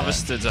have a played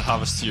harvester to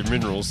harvest your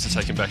minerals to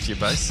take them back to your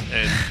base,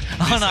 and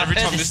Oh, no, every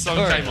I heard time this this song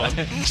story. came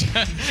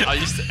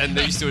on,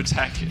 they used to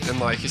attack, and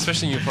like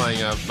especially when you're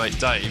playing mate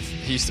Dave,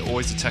 he used to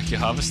always attack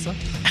your harvester,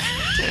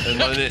 and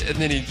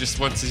then he just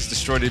once he's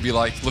destroyed, he'd be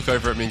like, look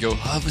over at me and go,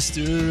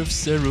 Harvester of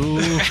Sorrow,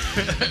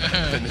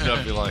 and then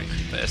I'd be like,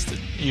 bastard,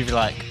 You'd be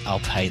like, I'll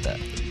pay that.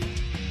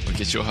 I'll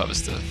get your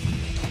harvester.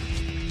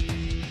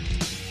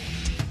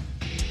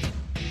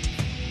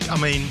 I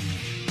mean,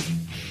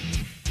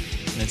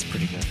 That's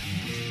pretty good.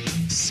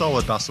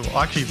 solid Bustle.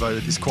 I actually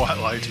voted this quite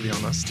low, to be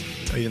honest.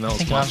 Even though I it was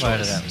think my I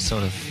voted choice. that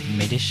sort of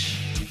mid-ish.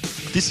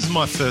 This is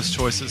my first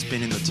choice that's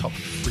been in the top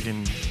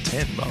friggin'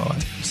 10, by the way.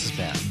 This is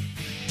about...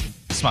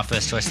 This is my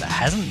first choice that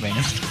hasn't been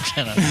in the top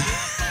 10.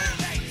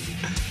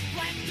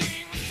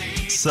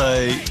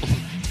 So,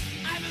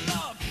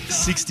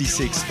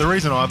 66. The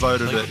reason I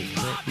voted it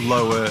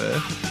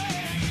lower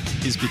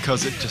is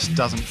because it just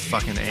doesn't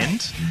fucking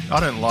end. I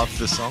don't love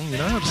the song, you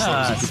know? I just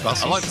thought it was a good I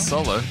Bustle like the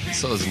song. solo. The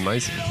solo's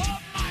amazing.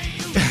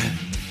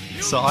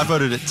 So I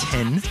voted at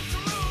 10.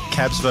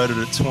 Cabs voted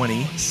at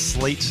 20.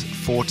 Sleet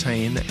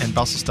 14. And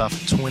Bustle Stuff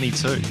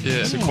 22.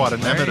 Yeah. So quite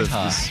enamored very of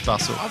high. this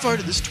Bustle. I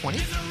voted this 20.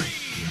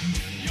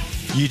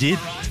 You did?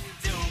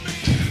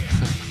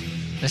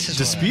 This is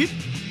Dispute?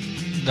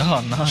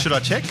 Oh, no. Should I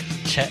check?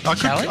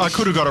 Challenge? I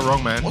could have got it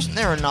wrong, man. Wasn't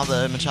there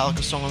another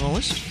Metallica song on the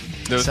list?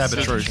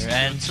 Sabbath Truth.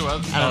 And Two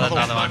other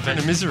another one.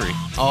 Misery.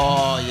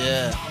 Oh,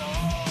 yeah.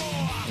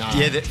 No.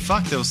 Yeah,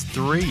 there was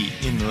 3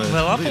 in the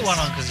Well, I put list. one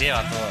on because,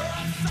 I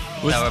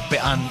thought they were a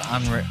bit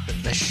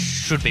they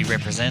should be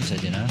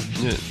represented, you know?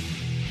 Yeah.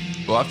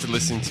 Well, after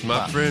listening to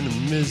My Friend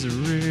of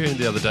Misery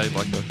the other day,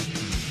 like,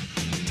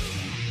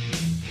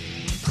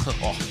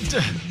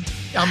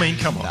 I mean,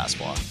 come on. That's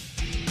why.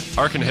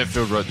 I reckon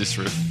Hetfield wrote this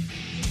riff.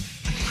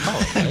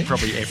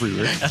 Probably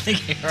everywhere. I think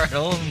he wrote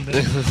all of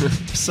them.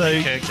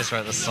 So, Kirk just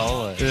wrote the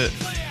solos.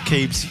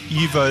 Keebs,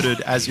 you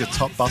voted as your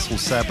top Bustle,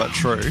 sad but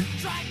true.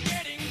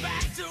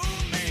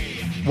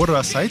 What did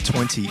I say?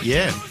 20.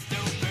 Yeah.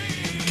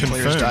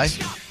 Clear as Confirmed.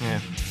 day. Yeah.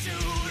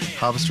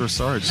 Harvester of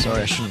Sorrow.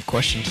 Sorry, I shouldn't have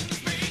questioned.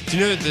 Do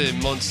you know the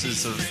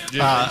monsters of...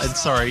 Yeah, And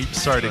sorry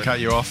to cut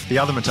you off. The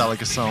other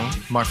Metallica song,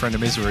 My Friend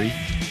of Misery,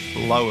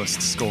 lowest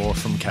score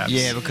from Cabs.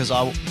 Yeah, because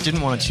I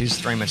didn't want to choose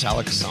 3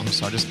 Metallica songs,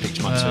 so I just picked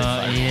my 2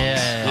 favourites.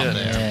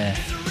 Yeah.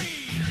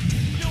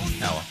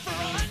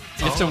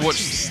 you have to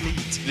watch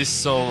this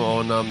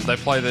song on... they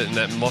play that in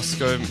that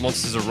Moscow...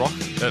 Monsters of Rock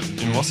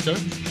in Moscow.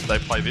 They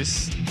play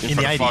this in front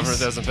the of 80s?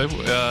 500,000 people.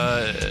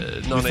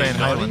 Van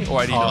 1990 Halen?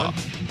 or 89. Oh.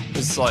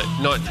 It's like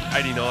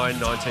 89,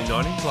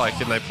 1990. Like,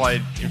 and they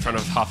played in front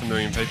of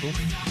 500,000 people.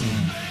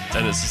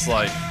 And it's just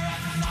like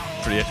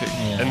pretty epic.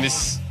 Yeah. And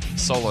this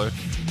solo,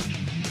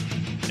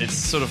 it's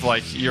sort of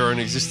like your own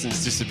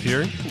existence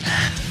disappearing.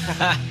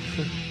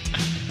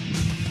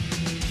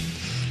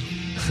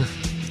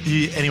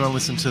 Anyone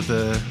listen to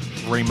the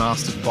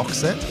remastered box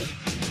set?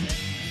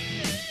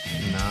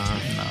 No.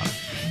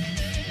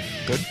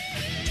 Good?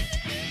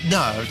 No,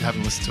 I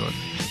haven't listened to it.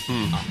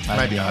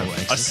 Maybe I will.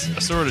 I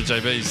saw it at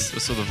JB's. I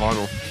saw the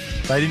vinyl.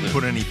 They didn't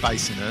put any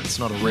bass in it. It's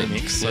not a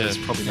remix, so Yeah. there's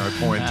probably no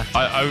point.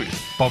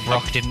 Bob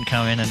Rock didn't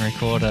come in and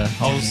record a...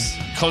 I was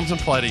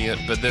contemplating it,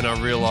 but then I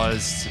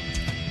realised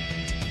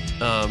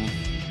there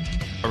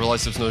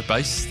was no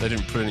bass. They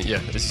didn't put any. Yeah,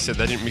 as you said,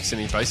 they didn't mix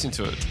any bass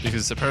into it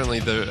because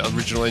apparently the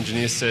original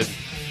engineer said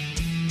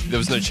there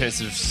was no chance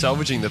of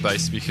salvaging the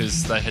bass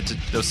because there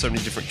were so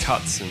many different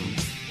cuts and.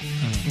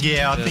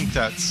 Yeah, I think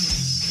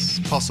that's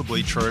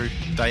possibly true.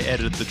 They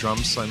edited the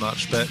drums so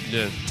much, but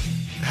Yeah.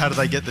 how do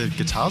they get the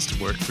guitars to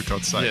work, for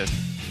God's sake? Yeah.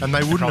 And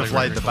they wouldn't probably have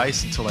laid the re-recorded.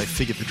 bass until they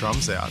figured the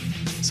drums out.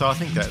 So I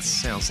think that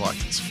sounds like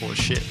it's full of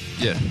shit.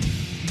 Yeah.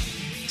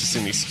 Just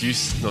an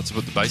excuse not to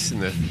put the bass in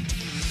there.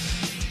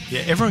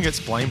 Yeah, everyone gets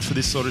blamed for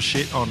this sort of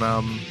shit on,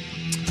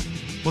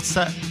 what's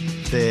that?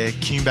 Their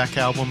Cumeback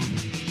album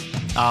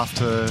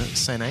after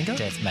St. Anger?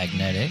 Death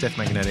Magnetic. Death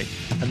Magnetic.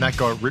 And that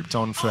got ripped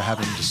on for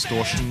having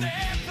distortion,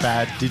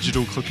 bad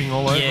digital clipping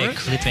all over it.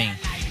 Clipping.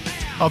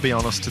 I'll be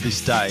honest, to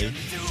this day,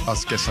 I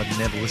guess I'd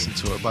never listen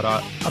to it, but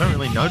I don't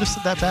really notice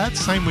it that bad.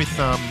 Same with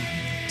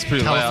It's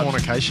pretty loud.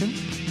 Californication.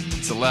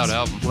 It's a loud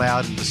album.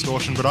 Loud and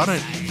distortion, but I don't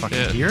fucking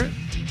Yeah. hear it.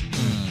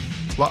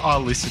 Like, I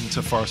listen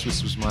to Forest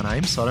Whispers My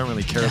Name, so I don't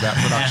really care about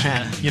production,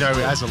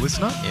 as a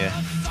listener. Yeah.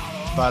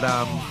 But,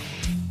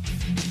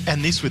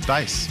 and this with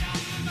bass,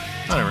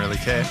 I don't really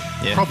care.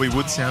 Yeah. Probably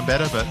would sound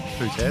better, but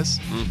who cares?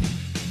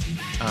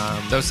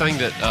 They were saying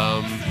that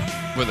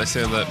when they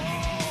say on that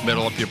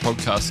Metal Up Your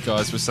podcast,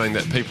 guys were saying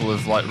that people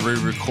have like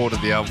re-recorded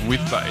the album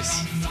with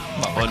bass.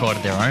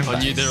 Recorded their own I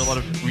knew bass. there are a lot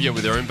of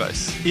with their own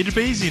bass. It'd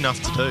be easy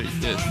enough to do.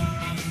 Yeah.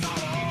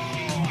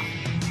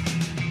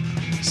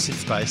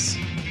 Synth bass.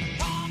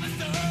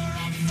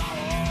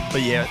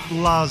 But yeah,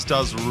 Lars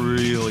does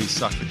really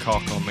suck the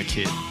cock on the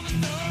kid.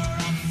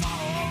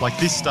 Like,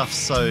 this stuff's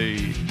so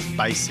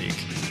basic,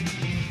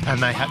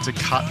 and they had to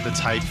cut the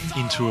tape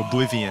into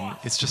oblivion.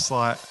 It's just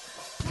like,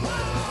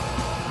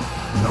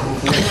 Number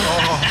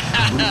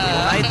 4,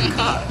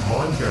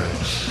 Mind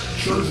Games,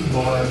 chosen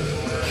by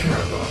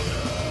Cannibal.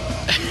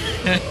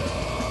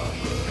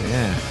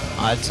 Yeah.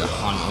 I had to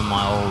hunt on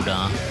my old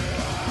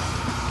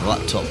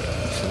laptop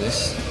for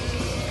this.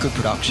 Good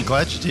production.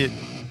 glad you did.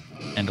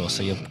 And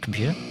also your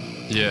computer.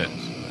 Yeah.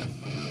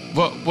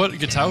 What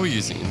guitar were you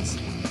using?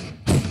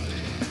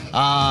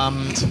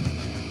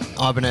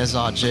 Ibanez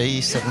G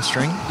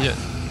 7-string. Yeah.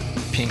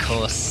 Pink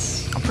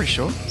Horse. I'm pretty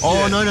sure.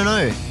 Oh, Yeah.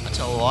 no. I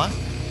tell a lie.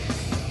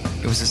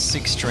 It was a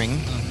 6-string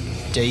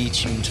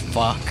D-tuned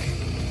fuck.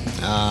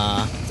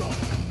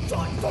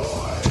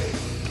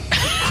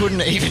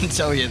 Couldn't even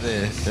tell you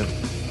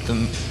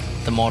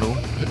the model.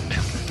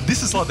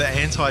 This is like the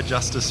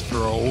anti-justice for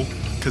all,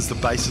 because the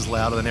bass is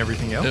louder than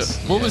everything Yeah. else.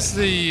 What was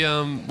the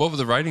what were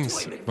the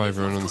ratings by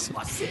everyone on this?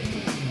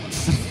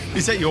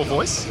 Is that your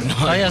voice?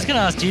 Oh, yeah, I was going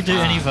to ask, do you do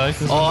any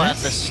vocals Oh, on at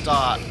the this?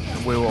 start,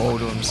 we were all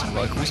doing some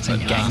vocals. Some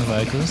but, gang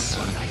vocals?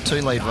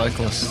 2 lead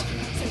vocalists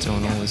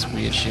doing all this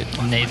weird shit.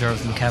 Neither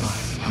of them come.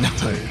 No.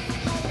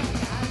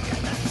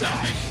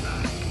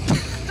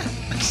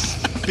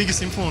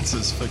 Biggest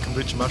influences for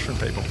kombucha mushroom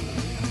people?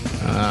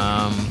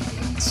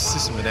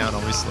 System of a Down,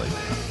 obviously.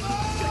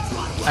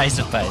 Ace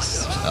of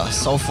Base.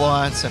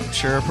 Soulfly,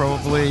 Sepultura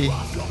probably.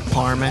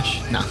 Pyromesh.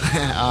 No.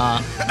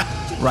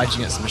 Rage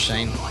Against the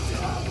Machine.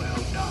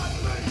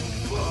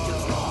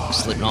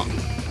 Slipknot.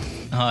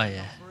 Oh,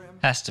 yeah.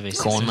 Has to be.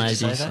 Korn, Did you maybe.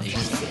 say that?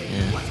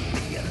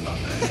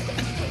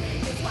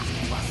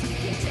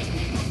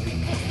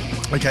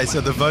 Yeah. Okay,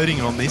 so the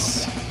voting on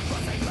this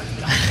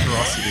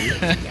ferocity.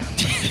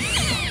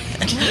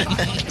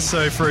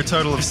 So for a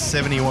total of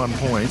 71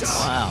 points,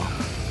 Wow.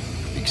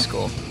 Big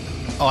score.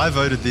 I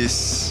voted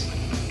this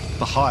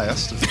the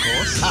highest, of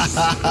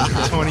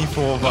course,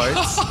 24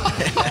 votes.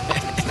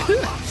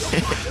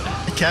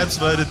 Cabs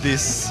voted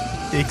this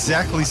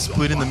exactly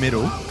split in the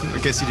middle. I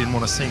guess he didn't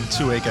want to seem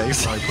too ego,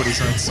 so he put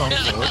his own song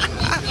forward.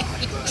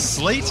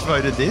 Sleet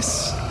voted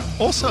this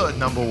also at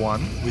number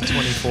 1 with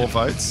 24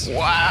 votes.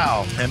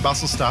 Wow. And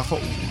Bustle Stuff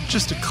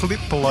just a clip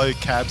below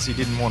Cabs. He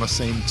didn't want to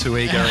seem too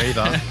eager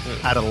either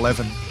at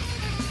 11.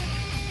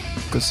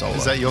 Good solo.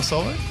 Is that your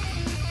solo?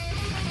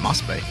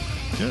 Must be.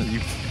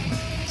 Yeah,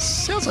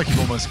 sounds like you've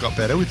almost got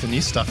better with the new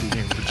stuff you've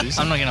been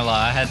producing. I'm not going to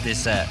lie, I had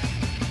this at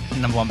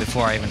number 1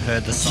 before I even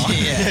heard the song.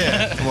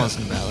 Yeah. It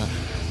wasn't about that.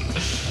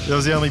 There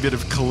was the only bit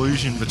of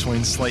collusion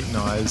between Sleet and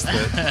I is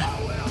that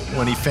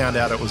when he found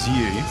out it was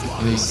you,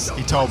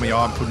 he told me,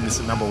 I'm putting this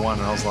at number 1,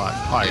 and I was like,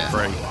 I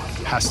agree.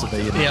 Has to be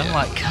in Yeah, it. I'm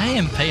like,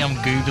 KMP, I'm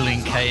Googling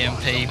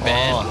KMP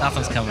band.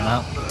 Nothing's coming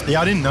up. Yeah,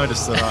 I didn't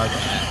notice that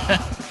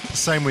either.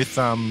 Same with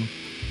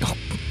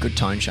Good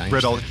tone change.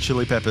 Red Hot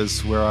Chili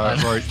Peppers, where I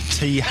wrote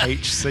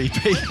THCP.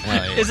 Oh,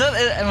 yeah. Is that,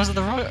 and was it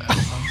the right?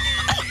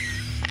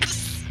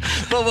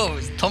 What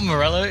was Tom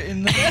Morello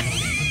in there?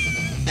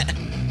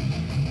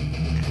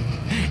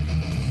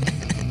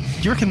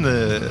 Do you reckon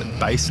the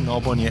bass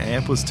knob on your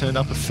amp was turned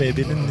up a fair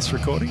bit in this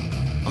recording?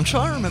 I'm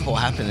trying to remember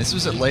what happened. This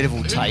was at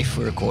Leaderville TAFE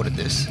we recorded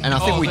this. And I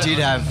think we did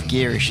have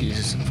gear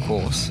issues, of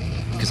course.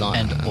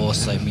 And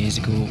also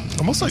musical.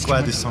 I'm also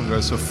glad this song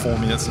goes for 4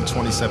 minutes and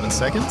 27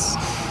 seconds.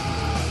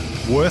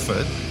 Worth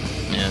it.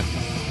 Yeah.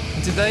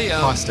 Did they?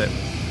 High step.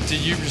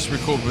 Did you just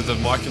record with a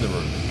mic in the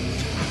room?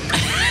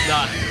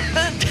 No.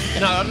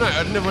 No, I don't know.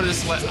 I never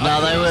just let. No,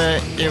 they were.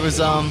 It was.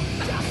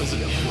 Was it?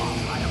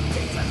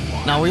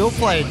 No, we all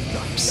played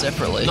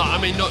separately. No, I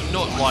mean not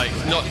like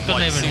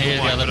even single hear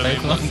the mic, other but I mean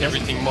people. like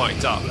everything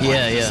mic'd up. Like,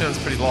 Yeah, It yeah. sounds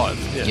pretty live.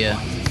 Yeah.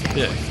 Yeah.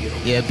 Yeah.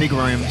 Yeah, big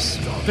rooms.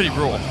 Pretty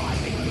raw.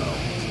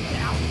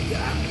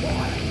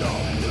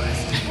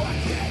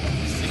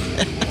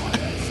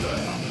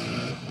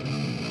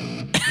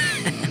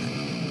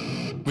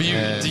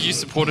 Do you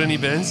support any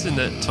bands in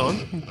that time?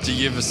 Do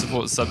you ever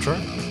support Subtruck?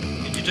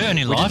 Did you do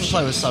any We live did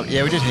play with sub.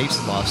 Yeah, we did heaps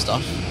of live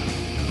stuff.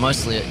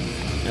 Mostly at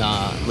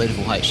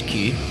Leaderville HQ.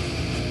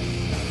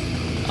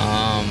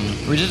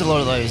 We did a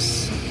lot of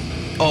those.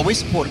 Oh, we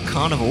supported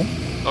Cannibal.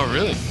 Oh,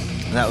 really?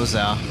 That was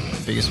our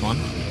biggest one.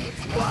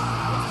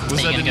 Was you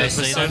that gonna in go the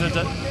see Persona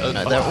them? days?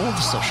 No, all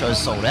the shows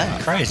sold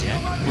out. Crazy,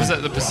 eh? Was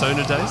that the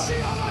Persona days?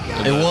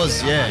 It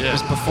was, yeah. Yeah. It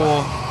was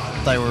before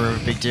they were a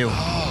big deal.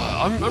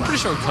 I'm pretty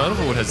sure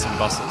Carnival would have had some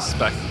Bustles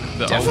back.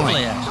 The Definitely.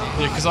 old- Yeah,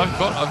 because I've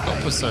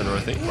got Persona, I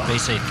think.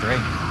 BC3.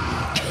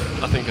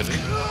 I think I do.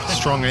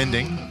 Strong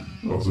ending.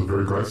 That was a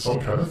very great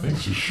song, Hannah.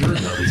 Thanks for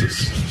sharing that with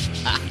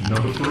us.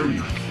 Number 3,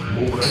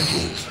 Morbid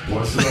Angel,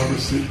 Blessed Are the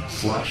Sick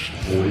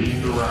 / Or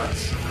Eating the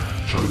Rats,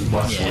 chosen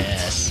by Sleet.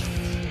 Yes.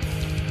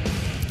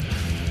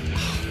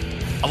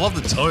 I love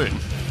the tone.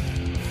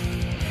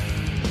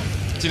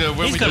 Do you know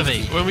when He's we gotta do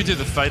be. when we do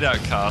the fade out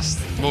cast,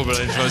 Morbid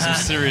Angel has some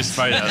serious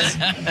fade outs.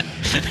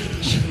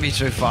 Shouldn't be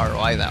too far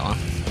away, that one.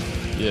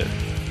 Yeah.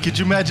 Could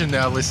you imagine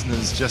our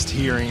listeners just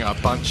hearing a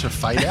bunch of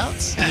fade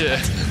outs? Yeah.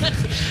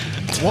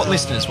 What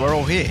listeners? We're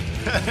all here.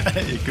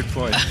 Yeah, good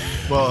point.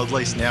 Well, at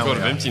least now God we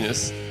of are.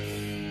 Emptiness.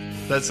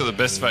 That's the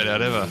best fade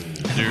out ever.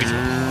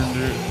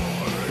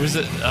 Was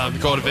it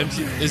God of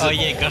Emptiness? Is Oh, it?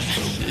 yeah, God.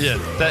 Yeah,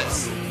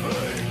 that's.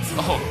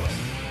 Oh.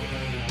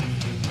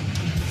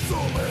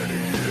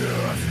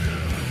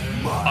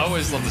 I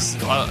always love this.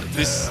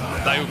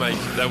 They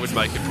would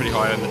make it pretty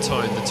high, and the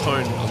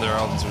tone on their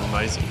albums are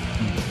amazing.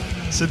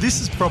 So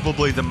this is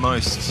probably the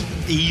most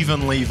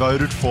evenly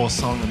voted for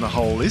song in the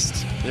whole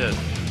list. Yeah.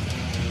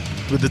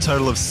 With a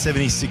total of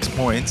 76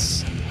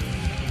 points.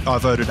 I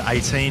voted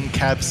 18,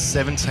 Cabs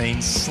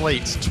 17,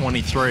 Sleet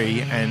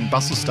 23, and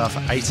Bustle Stuff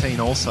 18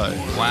 also.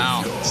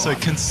 Wow. So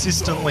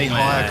consistently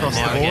high across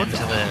now the we're board.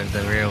 getting to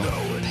the real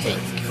peak,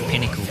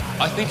 pinnacle.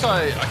 I think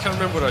I can't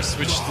remember what I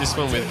switched this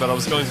one with, but I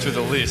was going through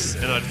the list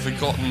and I'd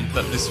forgotten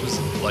that this was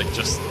I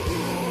just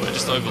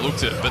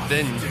overlooked it. But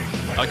then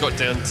I got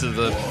down to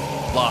the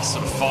last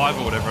sort of 5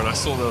 or whatever, and I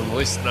saw that on the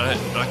list, and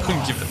I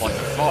couldn't give it like a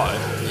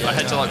 5. I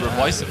had to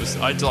replace it.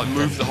 I had to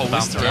move the whole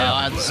list around. Yeah,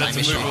 I had the I same had to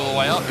issue. move it all the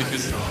way up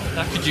because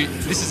how could you?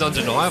 This is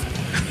undeniable.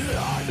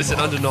 This is an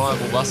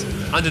undeniable bus.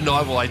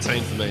 Undeniable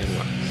 18 for me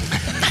anyway.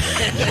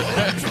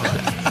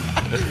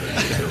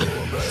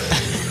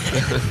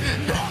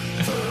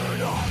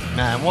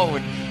 Man,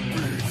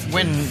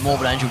 when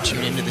Morbid Angel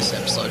tune into this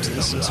episode to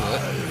listen to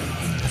it,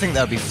 I think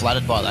they'll be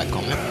flattered by that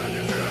comment.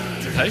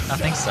 Hey, I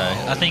think so.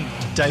 I think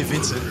Dave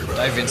Vincent.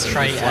 Dave Vincent.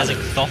 Trey will be flattered.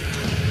 Azikthop.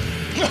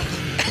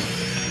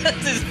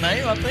 That's his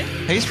name, I think.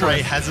 He's Trey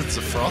worth, Hazards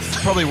of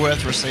Froth. probably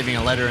worth receiving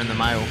a letter in the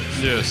mail.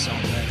 yeah,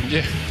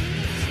 yeah.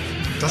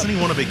 Doesn't he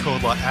want to be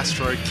called like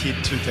Astro Kid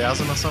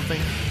 2000 or something?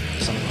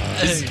 Something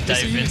like that.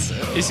 Dave Vincent.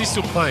 Is he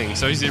still playing?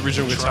 So he's the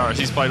original guitarist.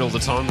 He's played all the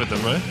time with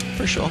them, right?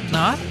 For sure.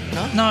 No,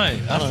 No?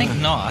 I think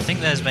not. I think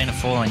there's been a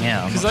falling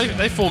out. I'm Because not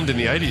they formed in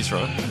the 80s,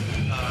 right?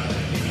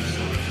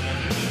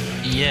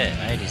 sure.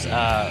 Yeah, 80s.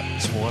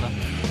 It's water.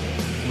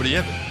 What do you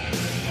have?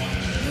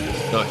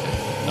 Okay.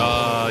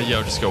 Yeah,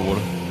 I'll just go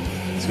water.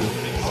 It's good.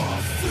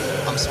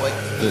 I'm sweet.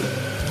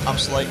 I'm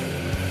sleep.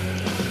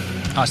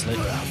 I sleep.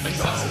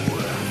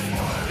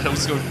 And I'm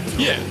just going,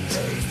 yeah.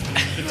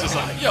 It's just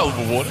like, yeah, I'll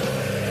have water.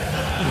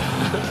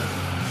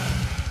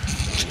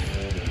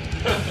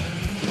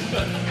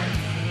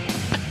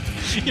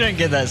 You don't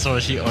get that sort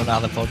of shit on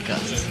other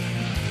podcasts.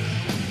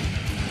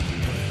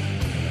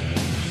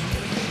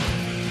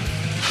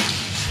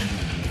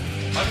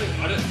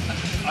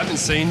 I haven't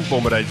seen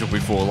Morbid Angel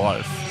before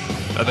live.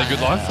 Are they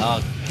good live?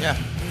 Yeah.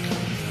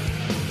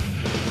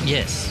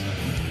 Yes.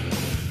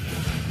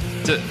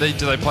 Do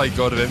they play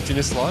God of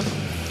Emptiness live?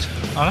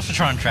 I'll have to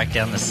try and track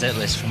down the set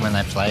list from when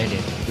they played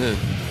it. Yeah.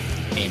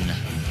 In,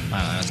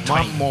 I don't know,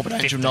 My Morbid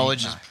Angel 2015,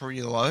 knowledge no. is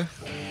pretty low.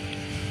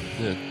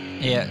 Yeah.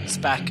 Yeah, it's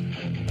back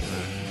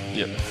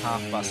Yep.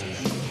 half Bustle.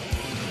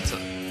 So,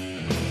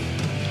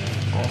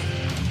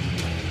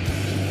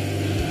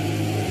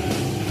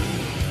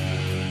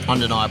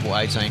 Undeniable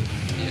 18.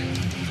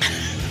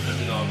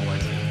 undeniable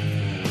 18.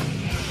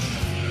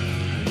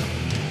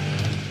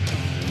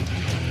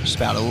 Just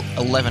about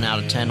 11 out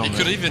of 10 on It the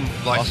could even,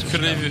 like, Bustle it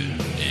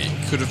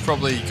scale. could have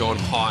probably gone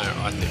higher,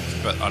 I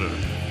think, but I don't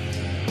know.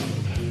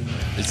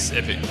 It's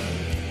epic.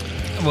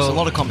 There's a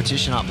lot of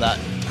competition up that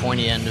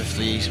pointy end of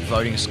the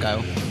voting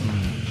scale.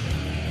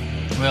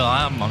 Well,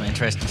 I'm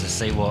interested to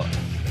see what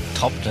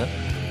topped it.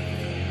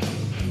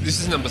 This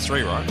is number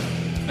 3, right?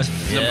 It's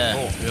Yeah.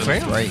 Number 4.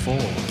 Three or 4?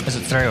 Is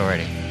it 3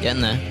 already?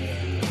 Getting there.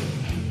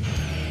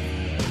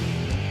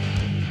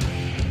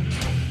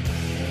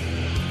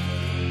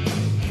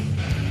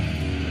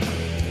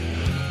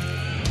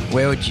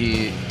 Where would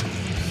you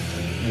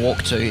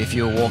walk to if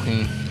you were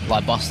walking,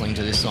 like bustling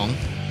to this song?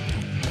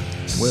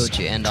 Where would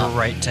you end up?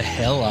 Straight to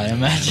hell, I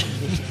imagine.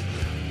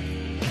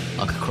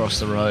 Like across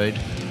the road,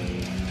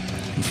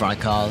 in front of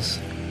cars,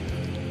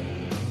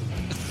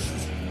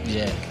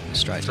 Yeah.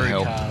 straight to Through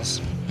hell.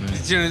 cars.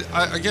 You know,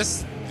 I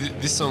guess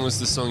this song was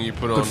the song you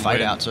put on. Good fade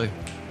when- out too.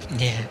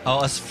 Yeah.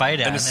 Oh, it's fade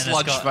out. And a then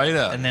sludge it's got, fade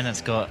out. And then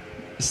it's got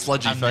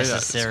Sludgy fade out.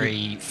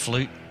 unnecessary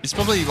flute. It's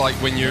probably like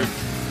when you're.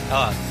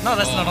 Oh, no,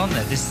 that's not on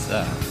there. This,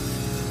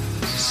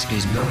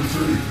 excuse me. Number 2,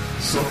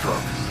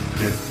 Subtruck.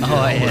 Get the Oh,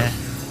 Outlet. yeah.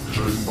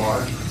 Chosen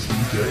by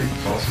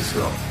TJ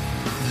Bustle.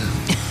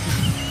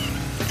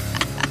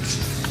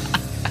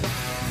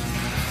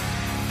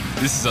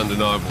 This is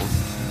undeniable.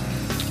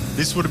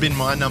 This would have been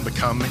my number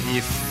come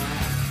if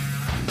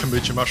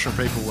Kombucha Mushroom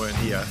people weren't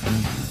here.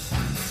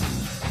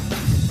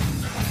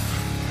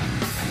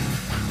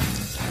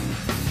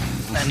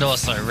 And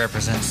also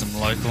represents some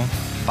local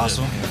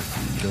bustle.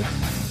 Good.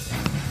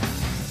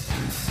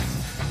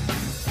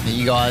 Are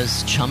you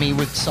guys chummy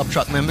with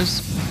Subtruck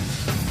members?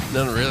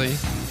 Not really.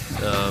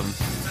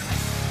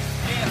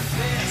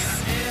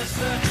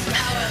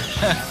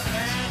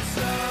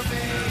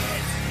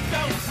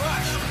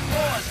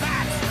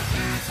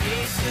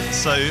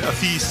 So a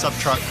few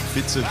Subtruck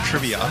bits of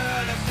trivia.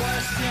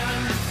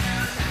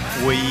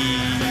 We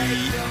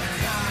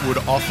would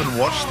often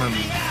watch them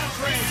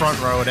front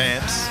row at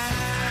amps.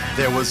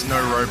 There was no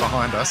row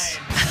behind us.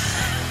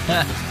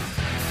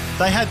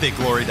 They had their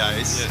glory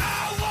days.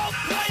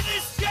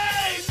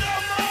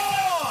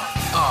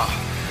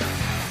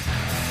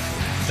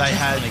 They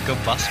had Really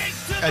good bustle.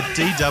 a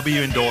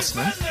DW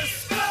endorsement.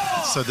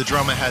 So the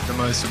drummer had the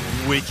most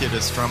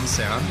wickedest drum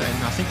sound,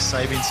 and I think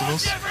Sabian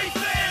cymbals.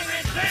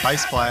 The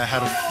bass player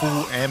had a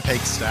full Ampeg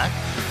stack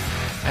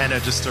and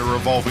just a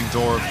revolving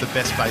door of the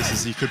best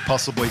basses you could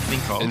possibly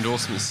think of.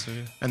 Endorsements.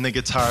 Yeah. And the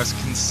guitarist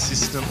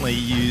consistently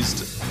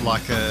used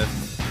like a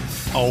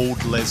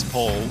old Les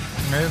Paul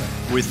Really?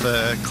 with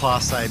a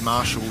Class A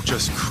Marshall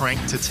just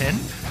cranked to 10.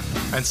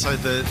 And so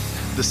the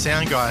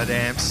sound guy at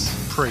amps,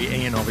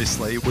 pre-Ian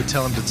obviously, would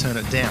tell him to turn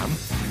it down.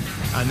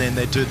 And then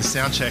they'd do the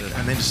sound check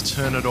and then just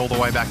turn it all the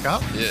way back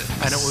up. Yeah.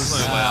 And it was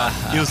So loud.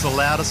 it was the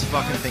loudest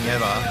fucking thing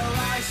ever.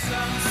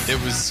 It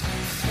was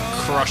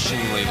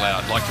crushingly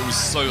loud. Like, it was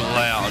so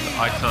loud,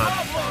 I can't.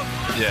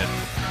 Yeah.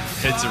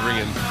 Heads are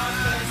ringing.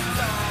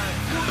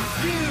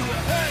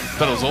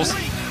 But it was awesome.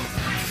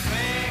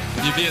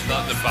 You'd be at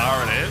the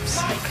bar and amps,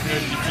 and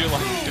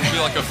it'd be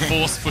like a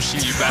force pushing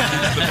you back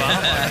into the bar.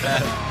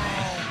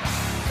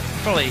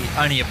 Probably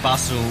only a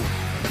bustle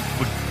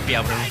would be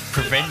able to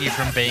prevent you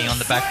from being on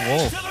the back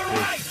wall.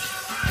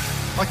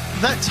 Like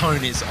that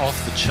tone is off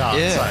the charts.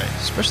 Eh?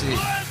 especially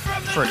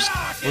for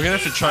We're gonna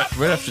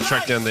have to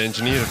track down the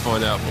engineer to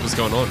find out what was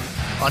going on.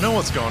 I know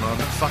what's going on.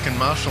 A fucking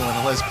Marshall and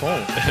a Les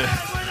Paul.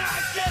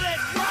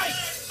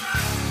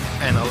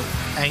 And an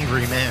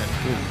angry man.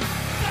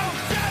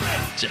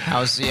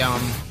 How's the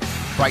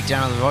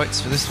breakdown of the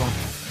votes for this one?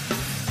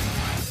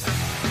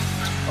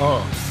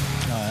 Oh,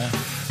 Oh,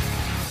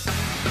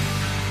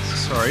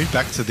 sorry.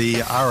 Back to the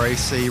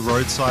RAC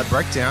roadside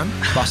breakdown.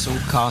 Bustle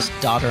cast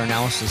data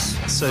analysis.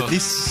 So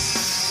this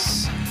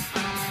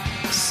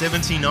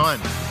 79.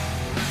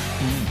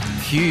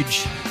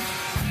 Huge.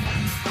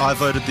 I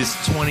voted this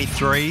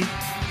 23.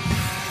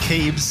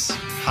 Keebs,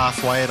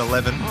 halfway at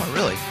 11. Oh,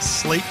 really?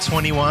 Sleep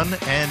 21,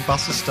 and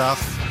Bustle Stuff,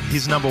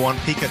 his number one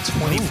pick at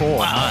 24.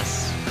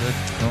 Nice. Good.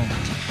 Cool.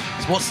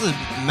 So what's the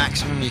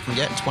maximum you can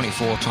get?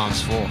 24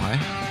 times 4,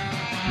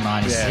 hey?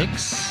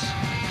 96.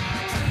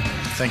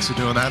 Thanks for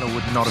doing that. I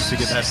would not have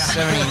figured that out.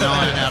 79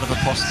 out of a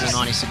possible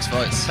 96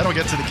 votes. How do I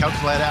get to the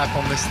calculator app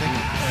on this thing?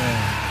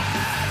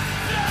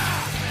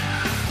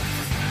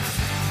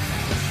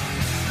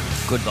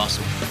 Good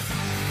bustle.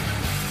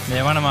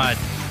 Yeah, one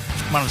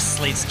of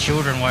Sleet's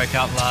children woke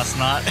up last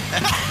night.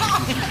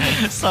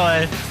 So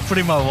I put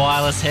in my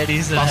wireless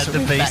headies and had the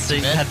Back to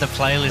BC, bed. had the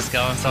playlist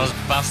going. So I was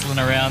bustling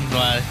around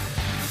my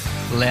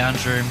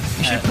lounge room.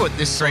 You should at put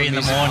this 3 in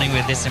the music morning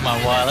with this in my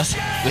wireless.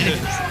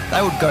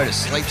 They would go to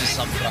sleep to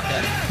Subtruck,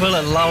 eh? Well,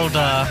 it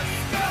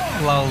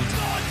lulled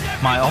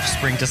my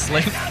offspring to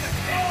sleep.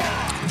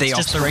 The It's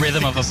just the Offspring.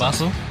 rhythm of a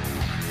bustle.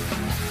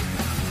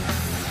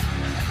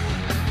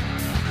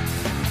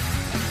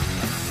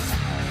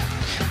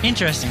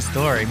 Interesting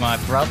story. My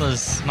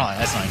brother's... No,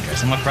 that's not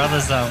interesting. My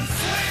brother's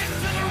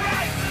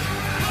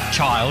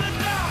child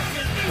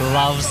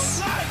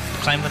loves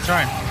Claim the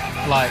Throne.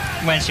 Like,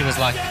 when she was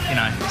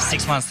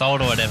 6 months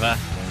old or whatever,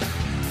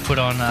 put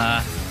on...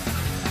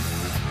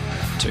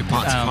 2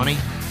 pints of honey.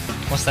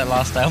 What's that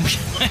last album she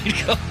made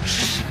called?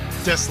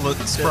 Desolate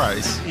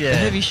Sprays. Yeah. The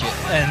heavy shit.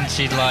 And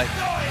she'd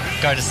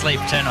go to sleep,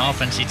 turn it off,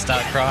 and she'd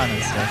start crying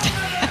and stuff.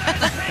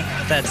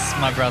 That's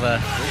my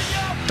brother,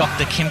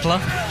 Dr.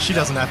 Kimpler. She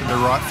doesn't happen to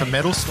write for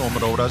Metal Storm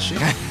at all, does she?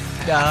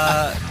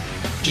 Does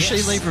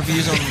she leave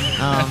reviews on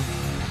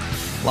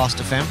Last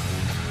FM?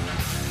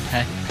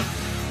 Hey.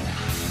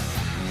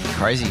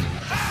 Crazy.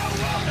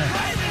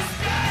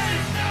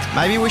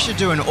 Maybe we should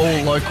do an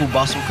all-local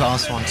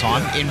Bustlecast one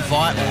time.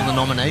 Invite all the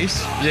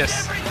nominees.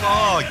 Yes.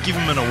 Oh, give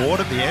them an award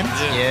at the end?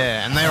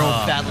 Yeah, and they're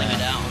all battling it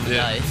out on the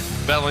Yeah. day.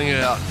 Battling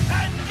it out.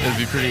 It'd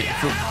be pretty.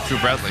 Phil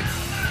Bradley.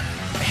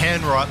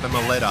 Handwrite them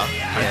a letter,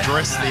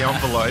 address the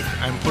envelope,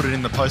 and put it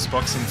in the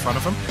postbox in front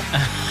of them.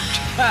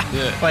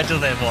 Yeah. Wait till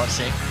they're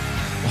watching.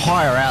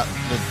 Hire out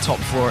the top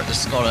floor at the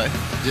Scotto.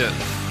 Yeah.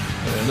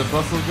 And the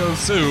Bustle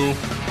goes to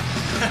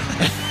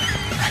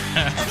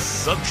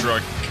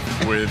Subtruck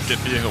with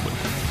Get Me a Helmet.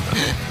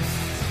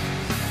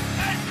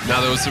 Now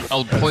there was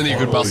plenty of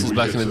good bustles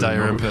back in the day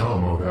around Perth.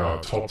 Of our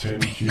top 10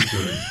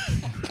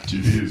 Q30.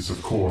 It is,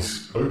 of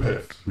course,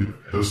 Opeth with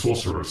the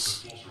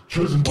Sorceress.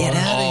 Chosen Get by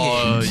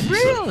out of here.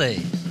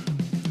 Really?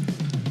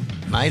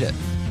 Made it.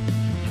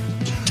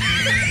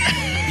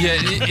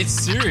 Yeah, it's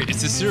serious.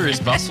 It's a serious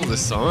bustle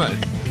this time.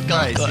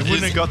 Guys, it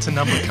wouldn't have got to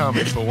number come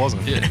if it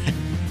wasn't. Yeah.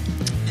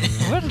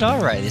 What did I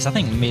rate this? I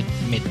think mid.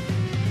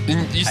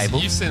 And Table.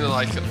 you've seen it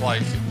like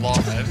live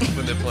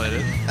when they're playing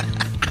it.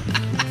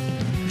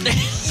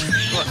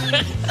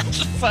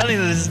 It's funny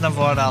that this is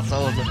number one after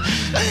all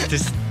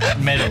this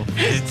metal,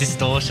 this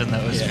distortion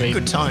that was being...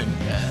 Good tone.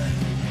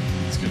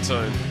 It's a good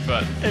tone,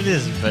 but It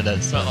is, but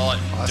it's not like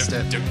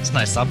It's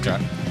no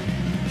Subtruck.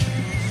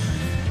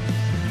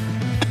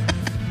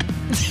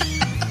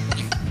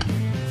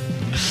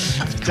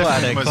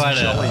 Quite a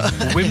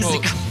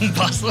whimsical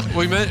bustle.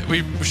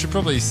 we should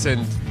probably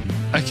send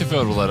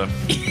Ackerfeld a letter.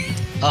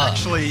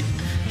 Actually,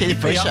 He'd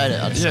appreciate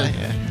it, I'd say.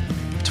 Yeah.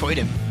 Yeah. Tweet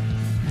him.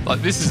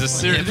 Like this is a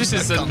serious. This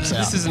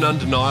is an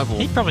undeniable.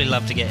 He'd probably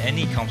love to get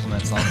any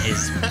compliments on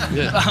his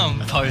Yeah.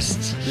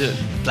 post Yeah.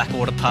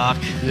 Blackwater Park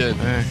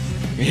Yeah.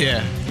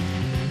 Yeah.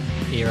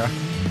 era.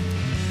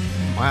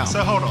 Wow.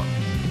 so hold on.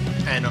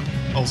 And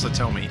also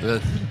tell me, Yeah.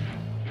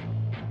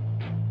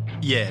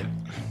 yeah,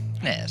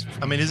 Yeah, it's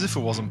I mean, as if it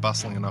wasn't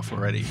bustling enough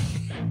already.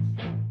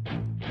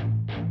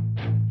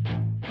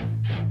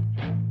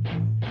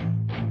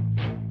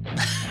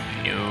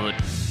 good.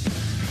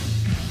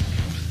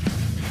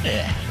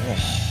 Yeah.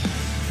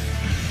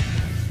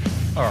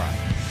 All right.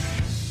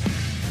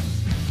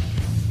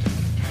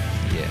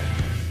 Yeah.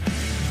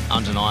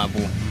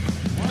 Undeniable.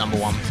 Number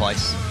one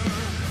place.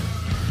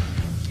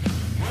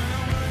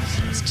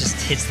 It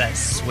just hits that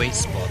sweet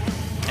spot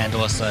and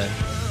also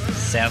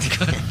sounds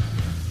good.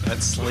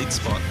 That sleet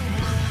spot.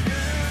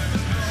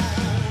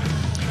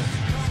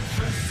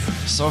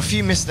 So a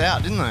few missed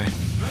out, didn't they?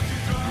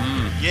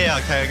 Yeah,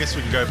 okay, I guess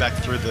we can go back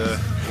through the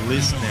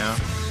list now.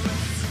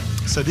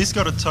 So this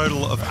got a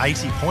total of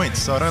 80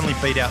 points, so it only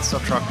beat out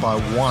Subtruck by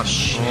 1.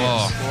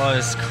 Oh.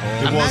 Close call.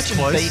 It was Imagine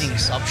close. beating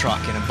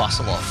Subtruck in a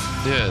bustle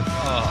off. Yeah.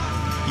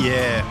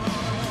 Yeah.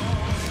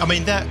 I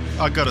mean, that,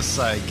 I gotta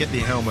say, Get the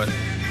Helmet,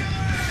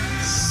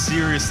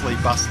 seriously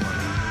bustling.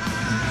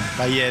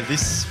 But yeah,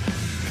 this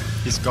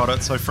got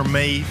it. So from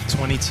me,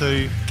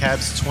 22,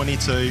 Cabs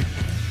 22,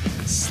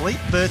 Sleep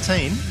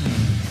 13,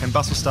 and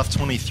Bustle Stuff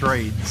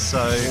 23.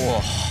 So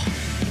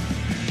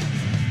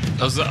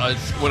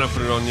When I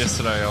put it on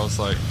yesterday, I was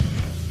like,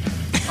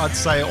 I'd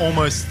say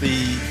almost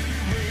the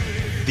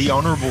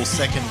honourable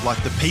second,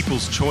 like the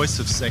people's choice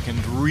of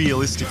second,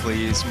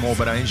 realistically is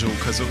Morbid Angel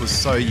because it was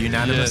so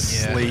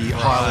unanimously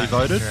highly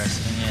voted.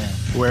 Interesting, yeah.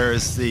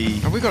 Whereas the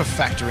Have we got to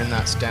factor in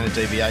that standard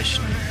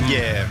deviation?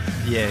 yeah,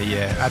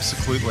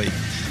 absolutely.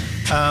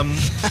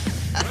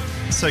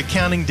 So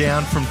counting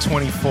down from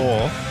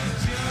 24,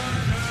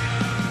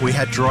 we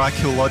had Dry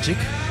Kill Logic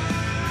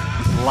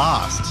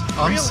last.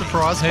 I'm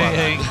surprised by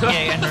that.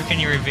 And can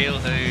you reveal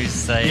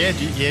who's the... Yeah,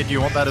 do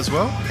you want that as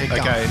well? Yeah,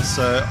 okay,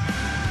 so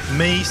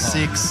me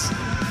 6,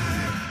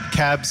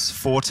 Cabs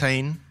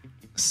 14,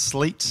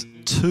 Sleet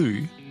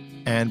 2,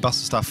 and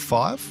Bustle Stuff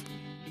 5.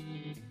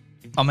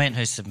 I meant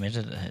who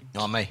submitted it.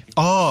 Not me.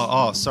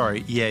 Oh,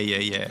 sorry.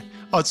 Yeah.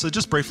 Oh, so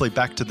just briefly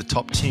back to the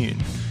top tune.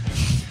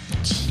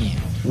 Yeah.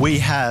 We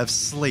have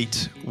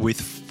Sleet with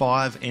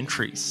 5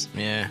 entries.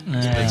 Yeah.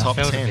 The top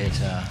felt 10. a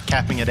bit...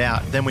 Capping it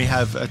out. Then we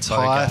have a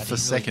tie for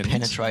second.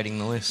 Penetrating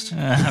the list. We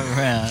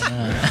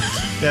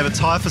have a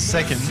tie for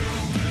second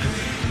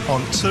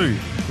on 2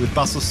 with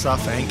Bustle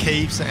Stuff and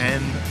Keeps,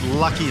 and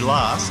lucky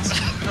last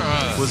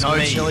was No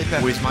me Chili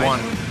Peppers, with mate. 1.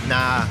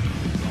 Nah,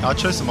 I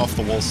chose some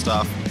off-the-wall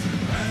stuff.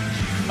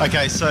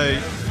 Okay, so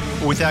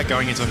without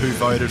going into who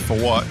voted for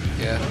what,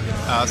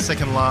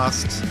 second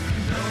last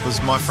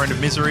was My Friend of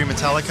Misery,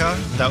 Metallica.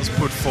 That was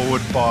put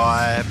forward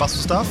by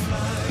Bustle Stuff.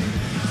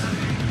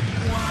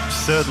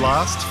 Third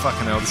last,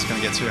 fucking hell, this is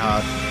going to get too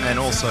hard and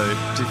also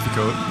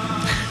difficult.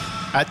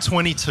 At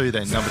 22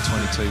 then, number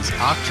 22 is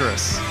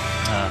Arcturus. The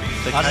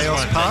I just Chaos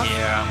wanted Pathe. to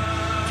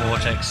hear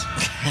Vortex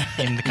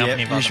in the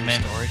company of other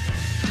men.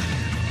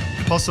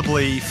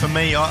 Possibly, for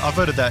me, I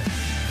voted that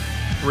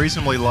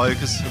reasonably low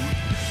because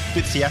a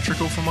bit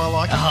theatrical for my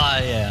liking. Oh,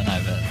 yeah, I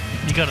know,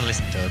 but you got to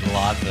listen to the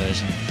live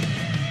version.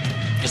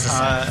 Just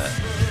the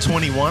same.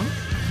 21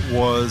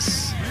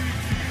 was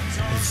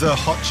The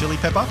Hot Chili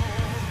Pepper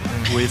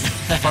with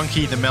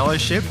Funky the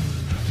Mellowship.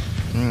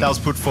 That was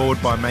put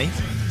forward by me.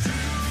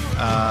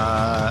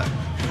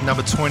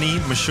 Number 20,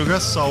 Meshuggah,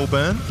 Soul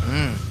Burn.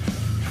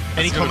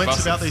 Any good comments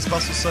Bustles. about these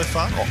bustles so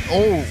far?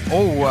 All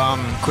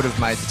could have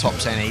made the top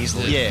 10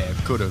 easily. Yeah,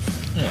 could have.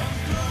 Yeah.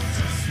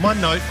 My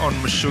note on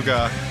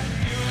Meshuggah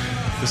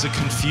was a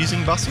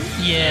confusing bustle.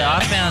 Yeah,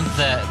 I found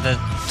that the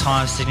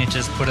time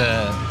signatures put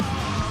a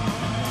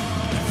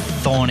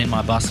thorn in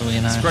my bustle, you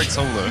know. It's a great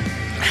song though.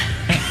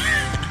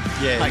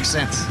 Yeah, Makes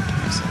sense.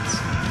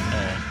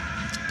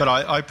 but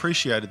I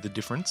appreciated the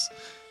difference.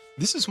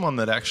 This is one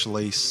that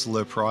actually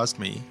surprised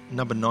me.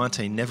 Number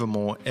 19,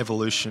 Nevermore,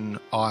 Evolution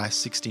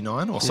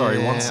I-69. Or sorry,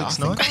 Yeah,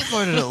 169. I think I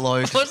voted it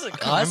low. Was it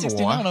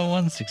I-69 or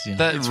 169?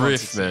 That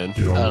riff, man.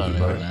 Get on I with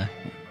don't it,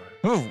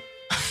 even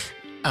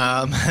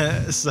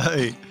mate. know.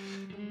 So,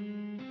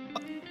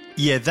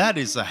 yeah, that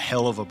is a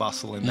hell of a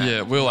bustle in that.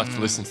 Yeah, we'll have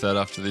to listen to that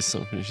after this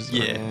song finishes.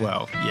 Yeah,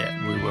 well,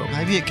 yeah, we will.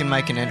 Maybe it can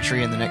make an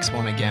entry in the next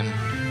one again.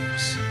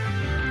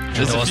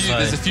 There's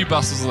a few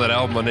bustles on that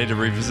album I need to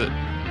revisit.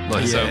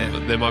 Like, so Yeah.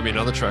 there might be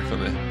another track on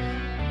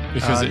there.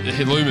 Because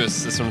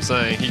Loomis, that's what I'm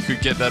saying, he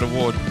could get that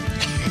award.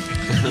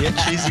 Yeah,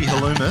 Cheesy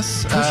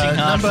Hallumis. Pushing hard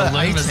Number for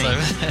Loomis 18,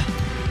 over there.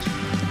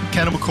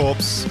 Cannibal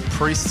Corpse,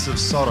 Priests of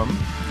Sodom.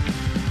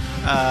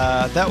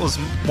 That was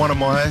one of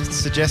my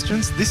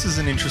suggestions. This is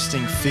an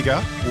interesting figure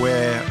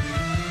where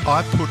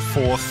I put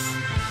forth...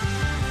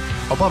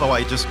 Oh, by the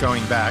way, just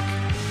going back,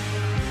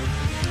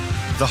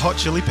 the Hot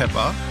Chili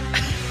Pepper,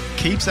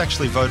 Keeps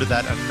actually voted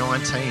that at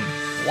 19.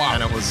 Wow.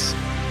 And it was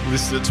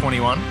listed at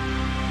 21.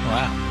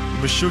 Wow.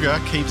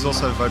 Meshuggah, Keeps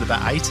also voted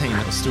that 18.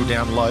 It was still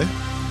down low.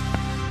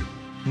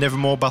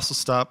 Nevermore, Bustle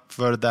Stuff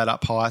voted that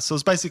up high. So it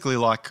was basically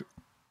like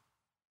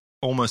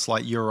almost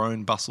like your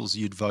own bustles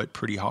you'd vote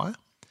pretty high.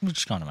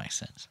 Which kind of makes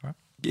sense, right?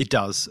 It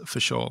does, for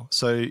sure.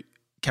 So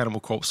Cannibal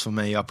Corpse for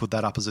me, I put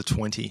that up as a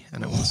 20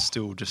 and it was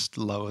still just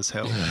low as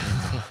hell.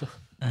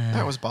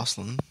 That was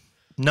bustling.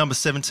 Number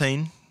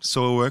 17,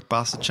 Soilwork,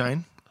 Bastard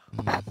Chain.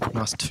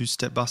 Nice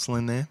two-step bustle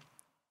in there.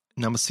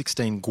 Number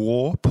 16,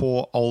 GWAR,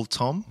 Poor Ole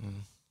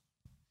Tom.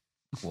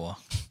 War.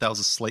 That was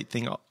a Sleet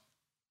thing.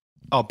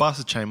 Oh,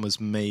 Bastard Chain was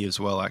me as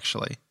well,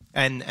 actually.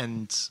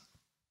 And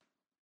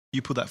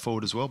you put that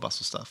forward as well,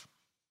 Bustle Stuff.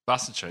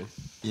 Bastard Chain.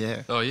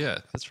 Yeah. Oh, yeah,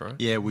 that's right.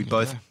 Yeah, we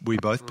both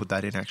put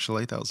that in,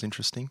 actually. That was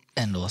interesting.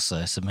 And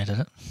also submitted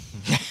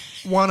it.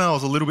 One I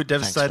was a little bit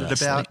devastated for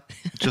that, about,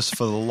 just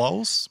for the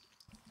lols,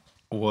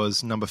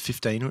 was number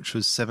 15, which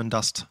was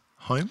Sevendust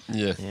Home,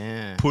 Yeah.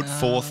 Yeah. put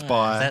forth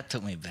by That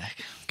took me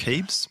back.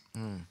 Keebs.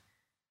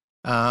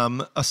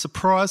 A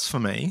surprise for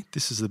me,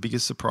 this is the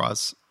biggest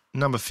surprise,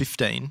 number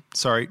 14,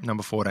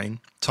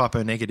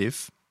 Typo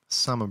Negative,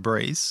 Summer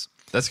Breeze,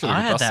 That's going to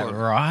I be had that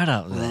bustling. right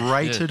up there.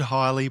 rated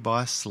highly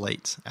by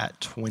Sleet at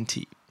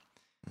 20.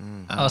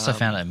 I also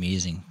found it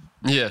amusing.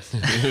 Yeah.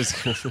 It was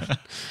good.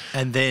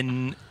 And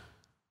then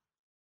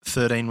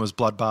 13 was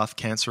Bloodbath,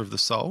 Cancer of the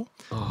Soul.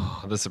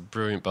 Oh, that's a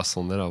brilliant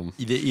bustle on that album.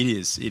 It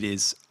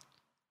is.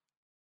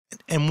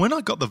 And when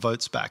I got the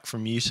votes back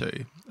from you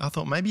two, I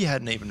thought maybe you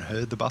hadn't even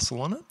heard the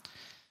bustle on it.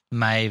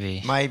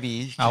 Maybe.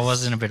 Maybe. I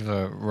was in a bit of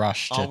a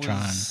rush to I try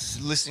and... was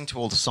listening to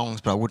all the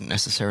songs, but I wouldn't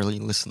necessarily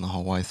listen the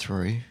whole way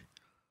through.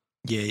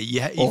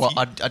 Yeah. Or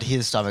I'd hear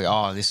the stuff like,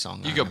 oh, this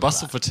song. You got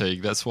bustle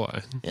fatigue, that's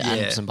why. Yeah,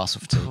 Yeah. and some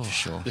bustle fatigue for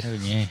sure. Who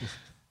knew?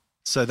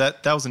 So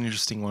that was an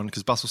interesting one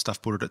because Bustle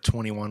Stuff put it at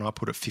 21. I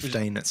put it at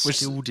 15. It Which-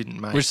 still didn't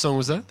make. Which song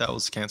was that? That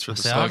was Cancer of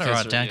the So Soul. I had to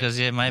write so, down yeah. because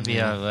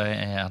maybe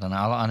I don't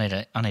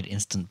know. I need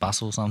instant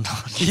bustle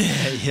sometimes.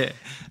 Yeah.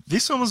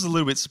 This one was a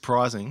little bit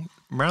surprising.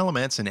 Marilyn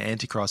Manson,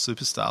 Antichrist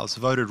Superstar was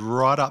voted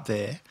right up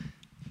there.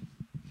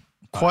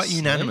 Quite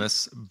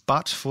unanimous,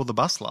 but for the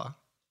Bustler,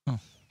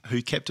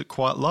 who kept it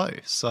quite low.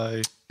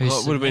 So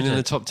Well, it would have been in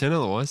the top 10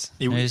 otherwise.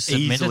 it Who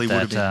easily would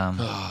have submitted been.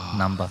 that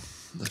number?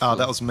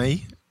 That was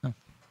me.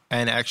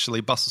 And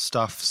actually, Bustle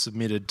Stuff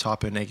submitted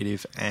Typo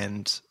Negative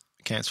and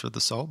Cancer of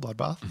the Soul,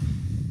 Bloodbath.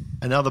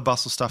 Another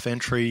Bustle Stuff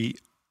entry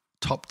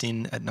topped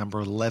in at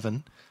number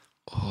 11.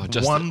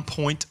 Just 1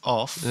 point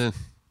off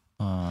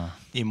Yeah.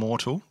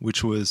 Immortal,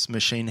 which was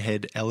Machine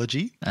Head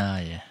Elegy. Oh,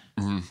 yeah.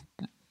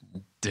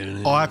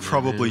 I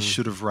probably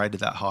should have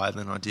rated that higher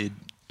than I did.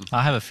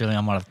 I have a feeling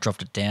I might have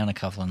dropped it down a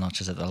couple of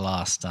notches at the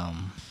last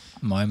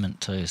moment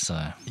too. So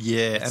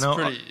Yeah,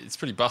 It's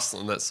pretty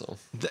bustling, that song.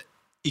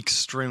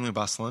 extremely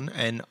bustling.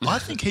 And I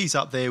think he's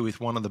up there with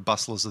one of the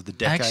Bustlers of the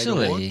Decade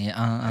award. actually,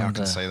 I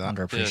can see that.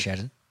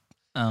 underappreciated.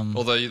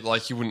 Although,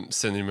 you wouldn't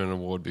send him an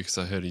award because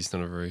I heard he's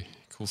not a very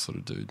cool sort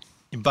of dude.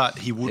 But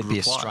he would It'd be a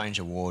reply. strange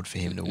award for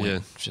him to win, Yeah.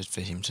 just for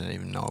him to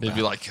even know about. He'd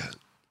be like,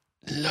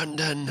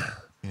 London.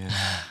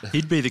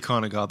 He'd be the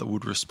kind of guy that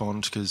would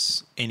respond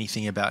because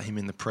anything about him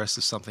in the press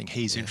is something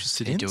he's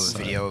interested He'd in. do a so-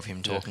 video of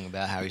him talking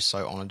about how he's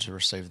so honoured to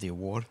receive the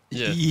award.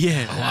 Yeah.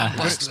 Yeah.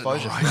 Good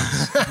exposure for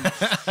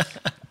us.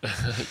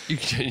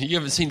 You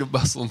haven't seen the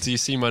Bustle until you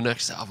see my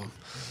next album.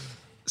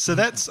 So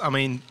that's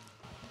the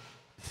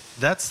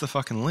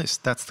fucking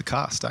list. That's the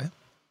cast, eh?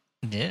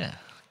 Yeah.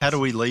 How do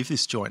we leave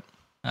this joint?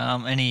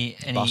 Any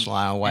Bustle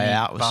our way any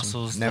out with some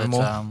bustles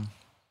Nevermore?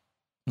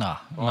 that no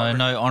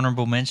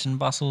honourable mention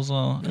bustles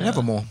or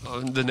Nevermore.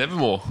 The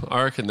Nevermore.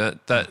 I reckon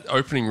that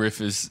opening riff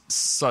is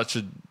such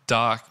a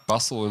dark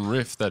bustle and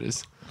riff, that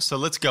is. So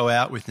let's go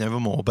out with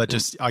Nevermore, but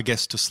just, I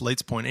guess, to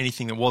Sleet's point,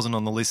 anything that wasn't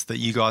on the list that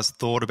you guys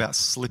thought about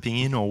slipping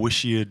in or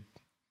wish you'd...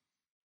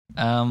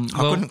 I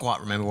couldn't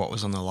quite remember what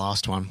was on the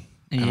last one.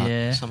 And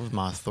Yeah. some of them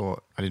I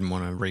thought I didn't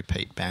want to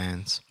repeat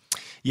bands.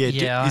 Yeah, I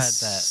had is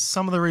that.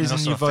 some of the It reason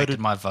also you affected voted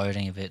my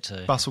voting a bit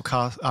too.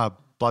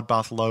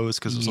 Bloodbath low is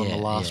because it was on the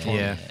last one.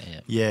 Yeah.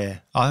 Yeah,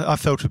 I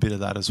felt a bit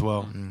of that as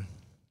well.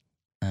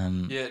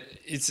 Yeah,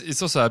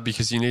 it's also hard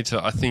because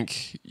I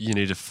think you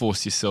need to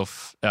force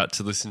yourself out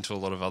to listen to a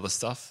lot of other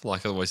stuff.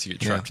 Like, otherwise you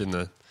get trapped in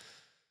the...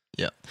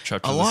 Yeah.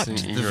 Trapped I in liked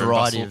listening in the your own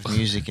variety bustle. of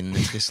music in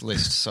this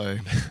list, so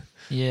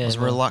Yeah, I was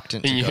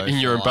reluctant to go In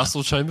your for, own like,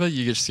 bustle chamber,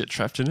 you just get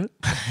trapped in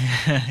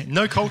it.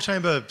 No Cold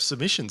Chamber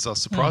submissions. I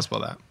was surprised by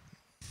that.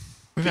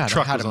 We've Big had,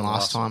 Truck had was them on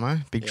last last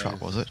time, Big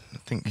Truck, was it? I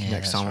think Yeah,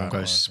 next that's time we'll right, go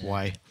it was, yeah.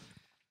 Sway.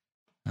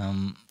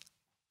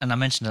 And I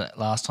mentioned it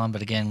last time,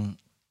 but again,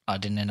 I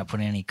didn't end up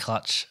putting any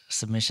clutch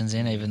submissions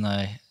in, even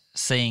though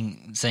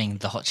seeing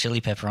the Hot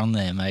Chili Pepper on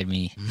there made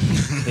me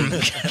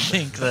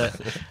think that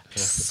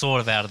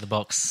sort of out of the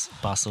box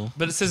bustle.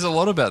 But it says a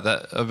lot about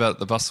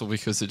the bustle,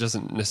 because it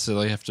doesn't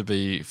necessarily have to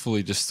be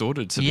fully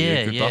distorted to be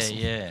a good bustle.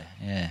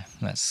 Yeah.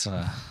 That's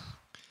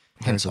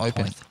Hence very good Opeth.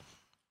 point.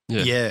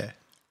 Yeah.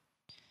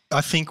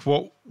 I think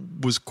what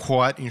was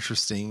quite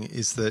interesting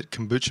is that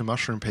Kombucha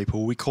Mushroom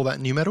People, we call that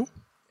new metal.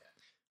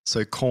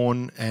 So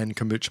Korn and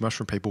Kombucha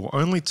Mushroom People were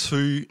only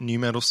two new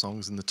metal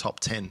songs in the top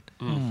 10.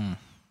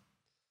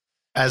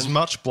 As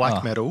much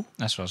black metal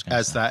That's what I was going to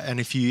as say. that, and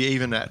if you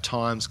even at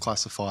times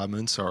classify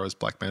Moonsorrow as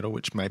black metal,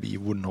 which maybe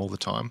you wouldn't all the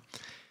time,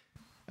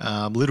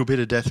 little bit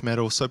of death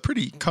metal, so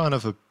pretty kind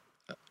of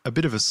a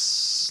bit of a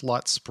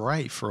slight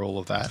spray for all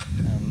of that.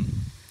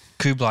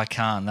 Kublai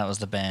Khan, that was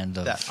the band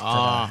of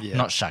yeah.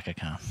 not Shaka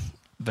Khan,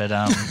 but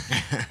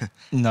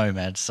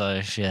Nomad.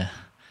 So yeah,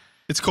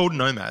 It's called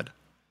Nomad.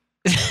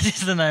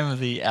 it's the name of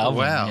the album.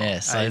 Wow, Yeah,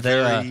 so a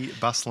they're very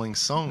bustling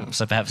song.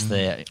 so perhaps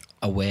they're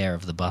aware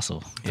of the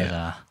bustle.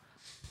 But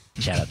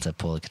shout out to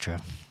Paula Cottrell.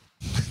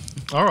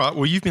 All right,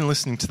 well, you've been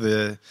listening to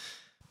the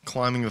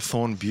Climbing the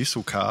Thorn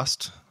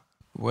Bustlecast.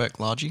 Work,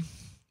 Largy.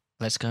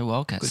 Let's go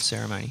Wildcats. Good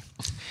ceremony.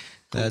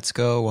 Let's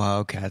go,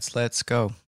 Wildcats. Let's go.